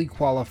uniquely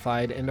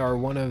qualified and are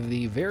one of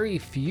the very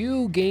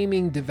few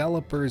gaming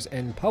developers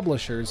and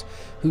publishers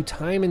who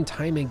time and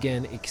time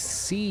again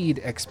exceed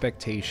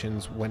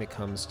expectations when it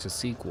comes to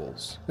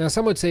sequels. Now,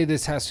 some would say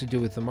this has to do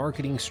with the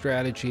marketing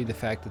strategy, the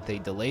fact that they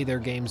delay their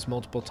games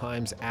multiple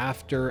times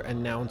after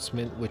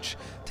announcement, which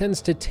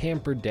tends to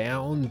tamper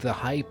down the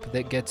hype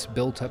that gets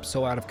built up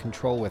so out of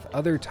control with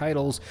other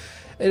titles.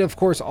 It, of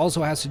course,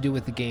 also has to do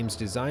with the game's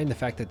design, the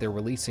fact that they're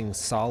releasing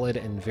solid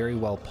and very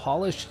well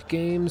polished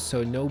games,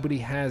 so nobody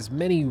has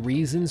many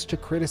reasons to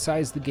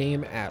criticize the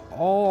game at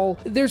all.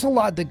 There's a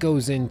lot that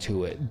goes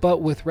into it,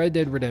 but with Red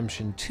Dead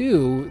Redemption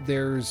 2,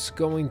 there's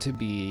going to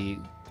be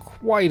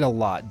quite a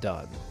lot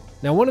done.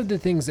 Now, one of the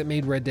things that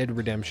made Red Dead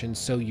Redemption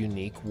so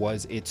unique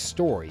was its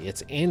story,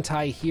 its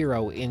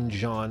anti-hero in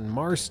John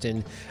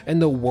Marston and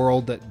the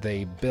world that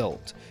they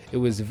built. It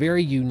was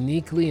very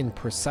uniquely and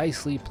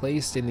precisely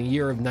placed in the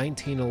year of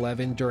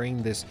 1911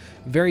 during this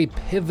very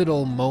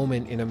pivotal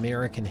moment in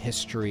American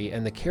history,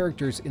 and the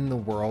characters in the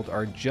world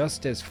are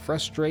just as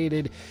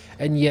frustrated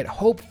and yet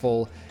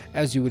hopeful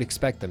as you would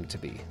expect them to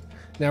be.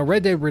 Now,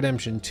 Red Dead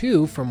Redemption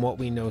 2, from what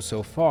we know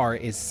so far,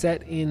 is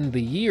set in the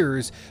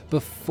years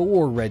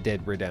before Red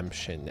Dead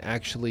Redemption,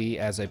 actually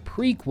as a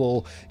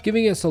prequel,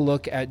 giving us a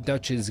look at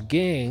Dutch's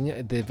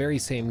gang, the very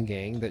same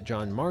gang that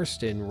John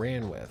Marston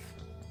ran with.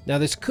 Now,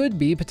 this could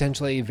be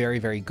potentially a very,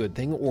 very good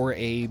thing or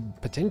a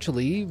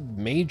potentially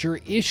major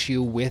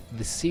issue with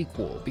the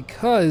sequel.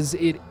 Because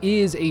it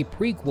is a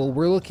prequel,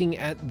 we're looking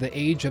at the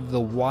age of the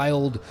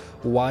wild,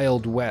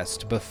 wild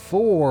west,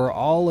 before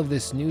all of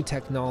this new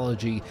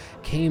technology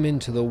came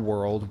into the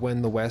world,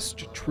 when the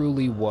West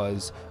truly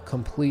was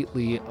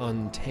completely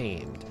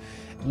untamed.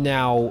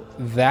 Now,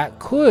 that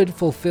could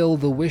fulfill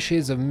the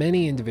wishes of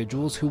many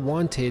individuals who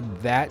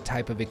wanted that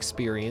type of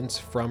experience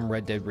from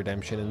Red Dead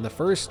Redemption in the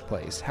first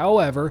place.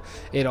 However,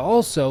 it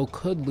also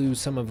could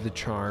lose some of the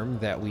charm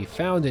that we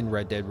found in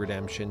Red Dead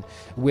Redemption,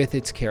 with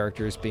its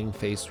characters being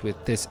faced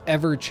with this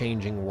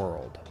ever-changing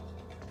world.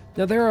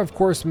 Now, there are of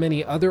course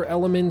many other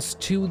elements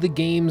to the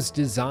game's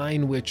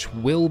design which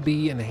will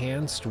be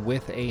enhanced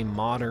with a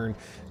modern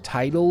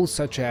title,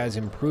 such as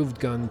improved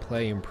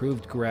gunplay,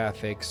 improved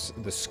graphics.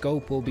 The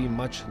scope will be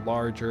much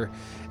larger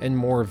and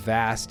more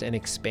vast and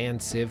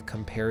expansive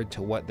compared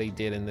to what they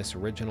did in this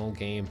original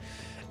game.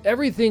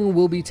 Everything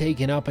will be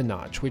taken up a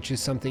notch, which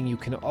is something you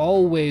can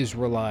always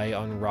rely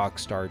on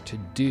Rockstar to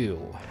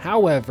do.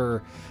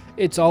 However,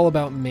 it's all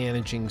about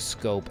managing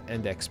scope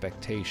and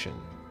expectation.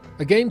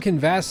 A game can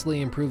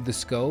vastly improve the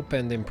scope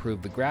and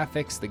improve the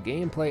graphics, the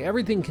gameplay,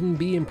 everything can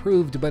be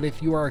improved, but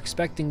if you are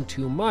expecting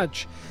too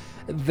much,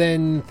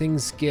 then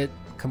things get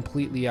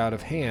completely out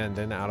of hand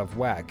and out of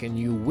whack, and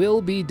you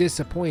will be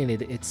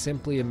disappointed. It's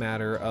simply a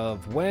matter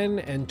of when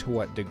and to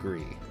what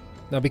degree.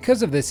 Now,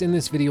 because of this, in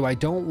this video, I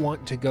don't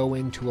want to go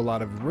into a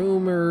lot of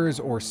rumors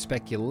or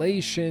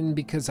speculation,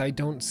 because I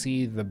don't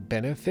see the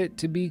benefit,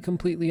 to be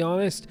completely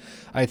honest.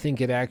 I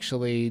think it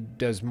actually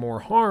does more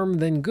harm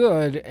than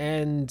good,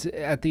 and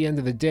at the end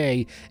of the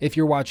day, if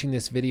you're watching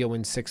this video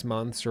in 6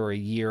 months or a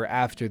year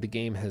after the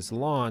game has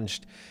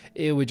launched,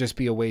 it would just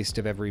be a waste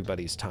of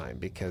everybody's time,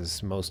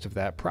 because most of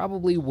that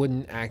probably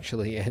wouldn't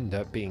actually end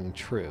up being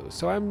true.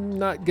 So I'm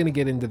not going to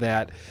get into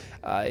that.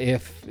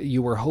 If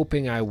you were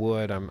hoping I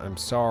would, I'm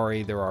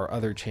sorry. There are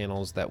other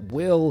channels that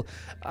will.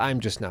 I'm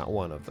just not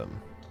one of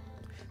them.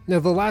 Now,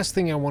 the last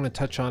thing I want to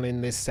touch on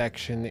in this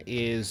section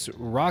is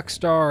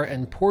Rockstar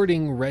and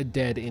porting Red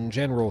Dead in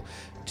general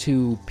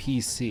to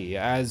PC.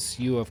 As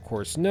you of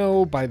course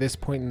know, by this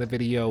point in the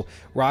video,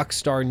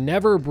 Rockstar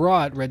never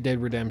brought Red Dead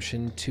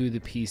Redemption to the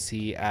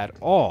PC at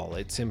all.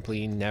 It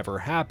simply never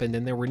happened,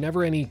 and there were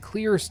never any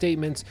clear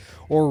statements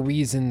or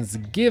reasons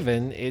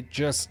given. It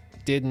just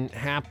didn't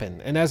happen.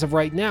 And as of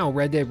right now,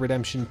 Red Dead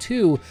Redemption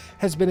 2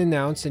 has been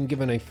announced and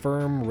given a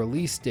firm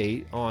release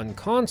date on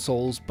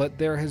consoles, but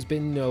there has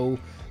been no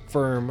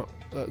firm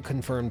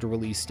confirmed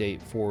release date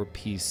for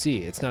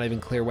PC. It's not even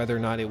clear whether or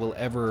not it will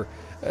ever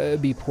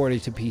be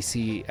ported to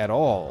PC at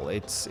all.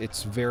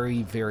 It's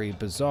very, very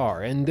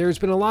bizarre, and there's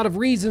been a lot of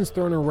reasons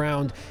thrown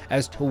around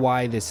as to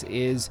why this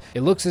is.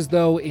 It looks as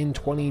though in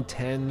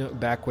 2010,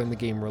 back when the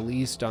game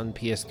released on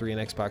PS3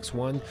 and Xbox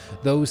One,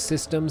 those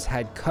systems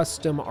had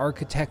custom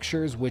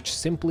architectures which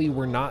simply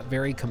were not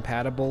very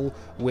compatible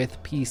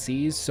with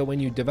PCs. So when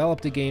you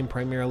developed a game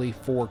primarily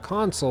for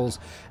consoles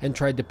and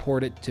tried to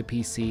port it to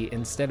PC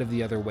instead of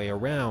the other way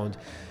around,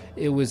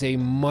 it was a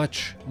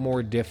much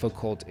more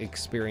difficult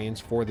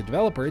experience for the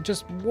developer. It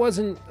just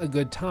wasn't a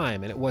good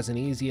time, and it wasn't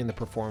easy, and the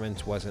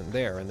performance wasn't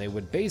there, and they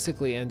would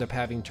basically end up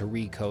having to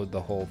recode the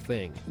whole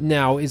thing.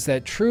 Now, is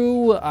that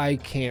true? I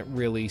can't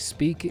really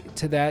speak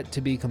to that,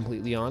 to be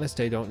completely honest.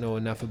 I don't know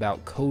enough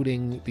about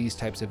coding these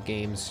types of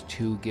games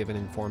to give an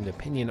informed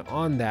opinion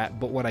on that,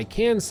 but what I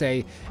can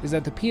say is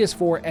that the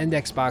PS4 and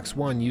Xbox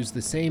One use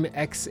the same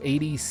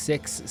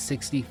x86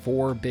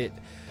 64-bit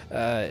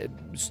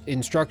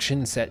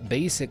instruction set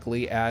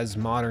basically as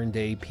modern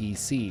day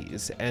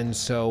PCs, and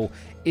so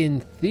in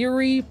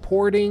theory,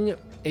 porting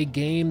a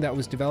game that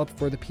was developed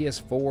for the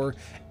PS4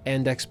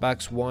 and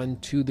Xbox One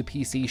to the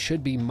PC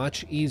should be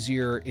much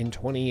easier in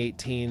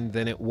 2018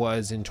 than it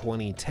was in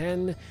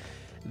 2010.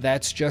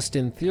 That's just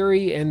in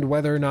theory, and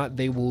whether or not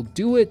they will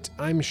do it,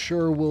 I'm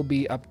sure will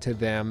be up to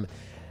them.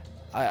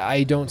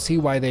 I don't see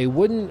why they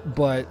wouldn't,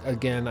 but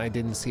again, I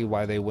didn't see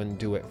why they wouldn't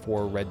do it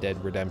for Red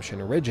Dead Redemption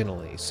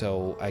originally,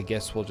 so I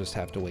guess we'll just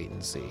have to wait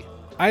and see.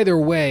 Either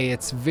way,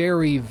 it's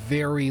very,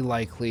 very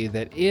likely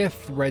that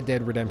if Red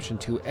Dead Redemption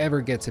 2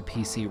 ever gets a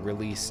PC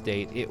release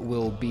date, it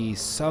will be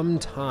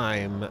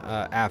sometime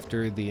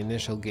after the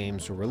initial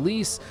game's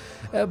release,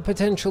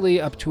 potentially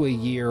up to a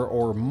year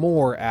or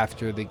more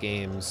after the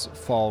game's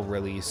fall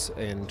release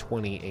in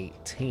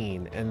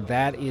 2018, and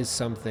that is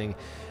something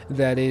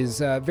that is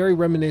very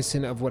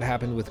reminiscent of what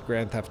happened with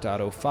Grand Theft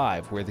Auto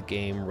 5, where the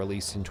game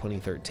released in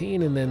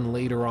 2013 and then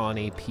later on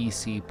a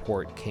PC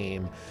port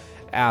came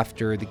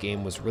after the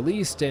game was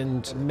released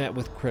and met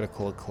with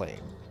critical acclaim.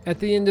 At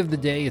the end of the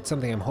day, it's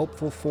something I'm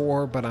hopeful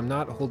for, but I'm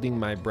not holding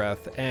my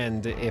breath.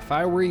 And if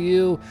I were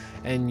you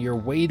and you're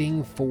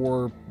waiting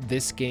for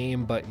this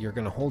game, but you're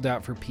going to hold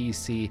out for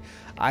PC,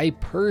 I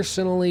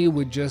personally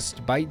would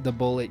just bite the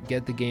bullet,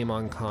 get the game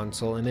on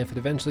console, and if it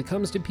eventually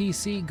comes to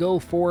PC, go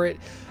for it.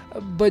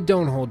 But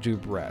don't hold your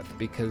breath,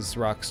 because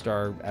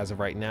Rockstar, as of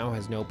right now,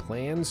 has no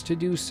plans to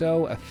do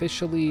so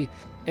officially,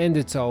 and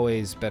it's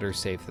always better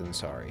safe than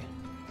sorry.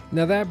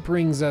 Now that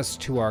brings us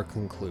to our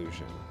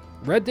conclusion.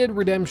 Red Dead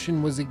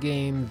Redemption was a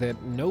game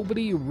that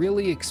nobody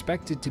really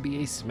expected to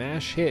be a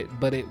smash hit,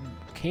 but it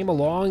came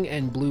along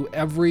and blew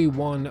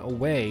everyone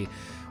away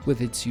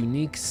with its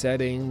unique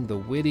setting, the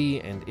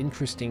witty and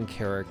interesting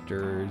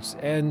characters,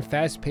 and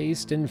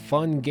fast-paced and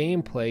fun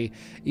gameplay,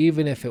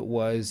 even if it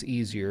was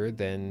easier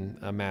than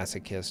a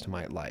masochist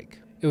might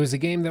like. It was a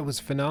game that was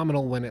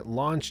phenomenal when it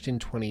launched in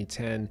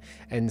 2010,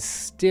 and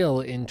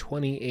still in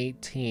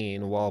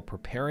 2018, while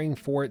preparing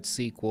for its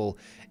sequel,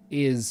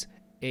 is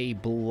a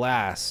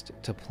blast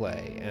to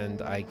play,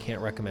 and I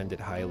can't recommend it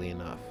highly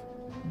enough.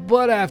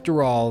 But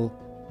after all,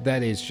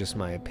 that is just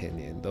my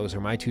opinion. Those are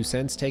my 2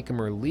 cents. Take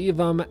them or leave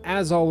them.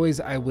 As always,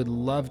 I would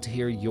love to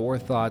hear your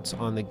thoughts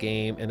on the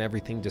game and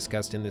everything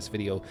discussed in this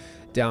video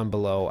down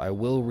below. I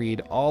will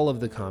read all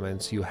of the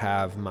comments. You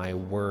have my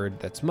word.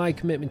 That's my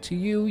commitment to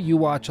you. You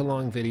watch a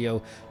long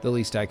video. The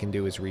least I can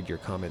do is read your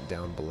comment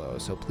down below.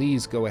 So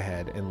please go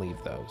ahead and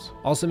leave those.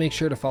 Also, make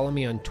sure to follow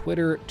me on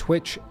Twitter,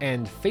 Twitch,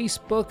 and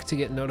Facebook to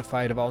get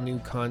notified of all new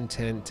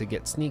content, to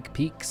get sneak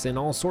peeks and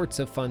all sorts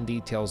of fun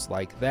details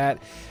like that,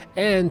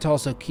 and to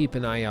also keep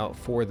an eye out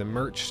for the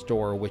merch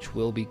store, which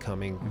will be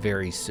coming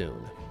very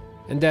soon.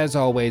 And as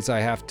always, I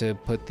have to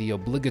put the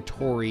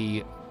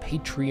obligatory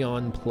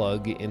Patreon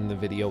plug in the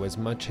video, as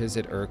much as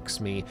it irks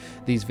me.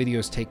 These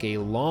videos take a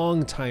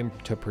long time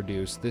to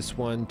produce. This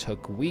one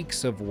took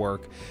weeks of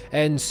work,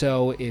 and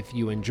so if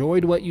you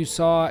enjoyed what you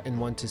saw and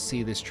want to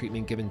see this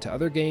treatment given to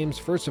other games,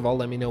 first of all,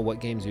 let me know what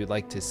games you'd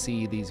like to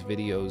see these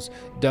videos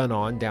done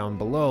on down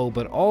below,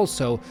 but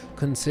also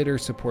consider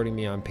supporting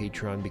me on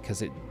Patreon,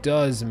 because it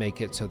does make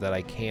it so that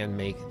I can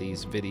make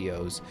these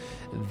videos.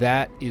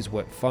 That is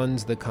what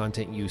funds the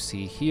content you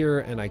see here,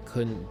 and I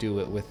couldn't do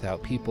it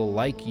without people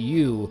like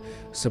you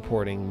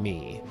supporting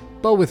me.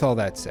 But with all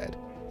that said,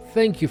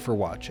 thank you for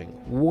watching,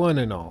 one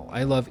and all.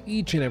 I love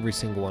each and every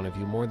single one of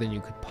you more than you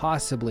could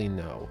possibly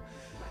know,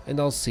 and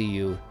I'll see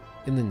you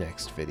in the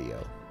next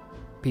video.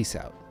 Peace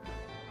out.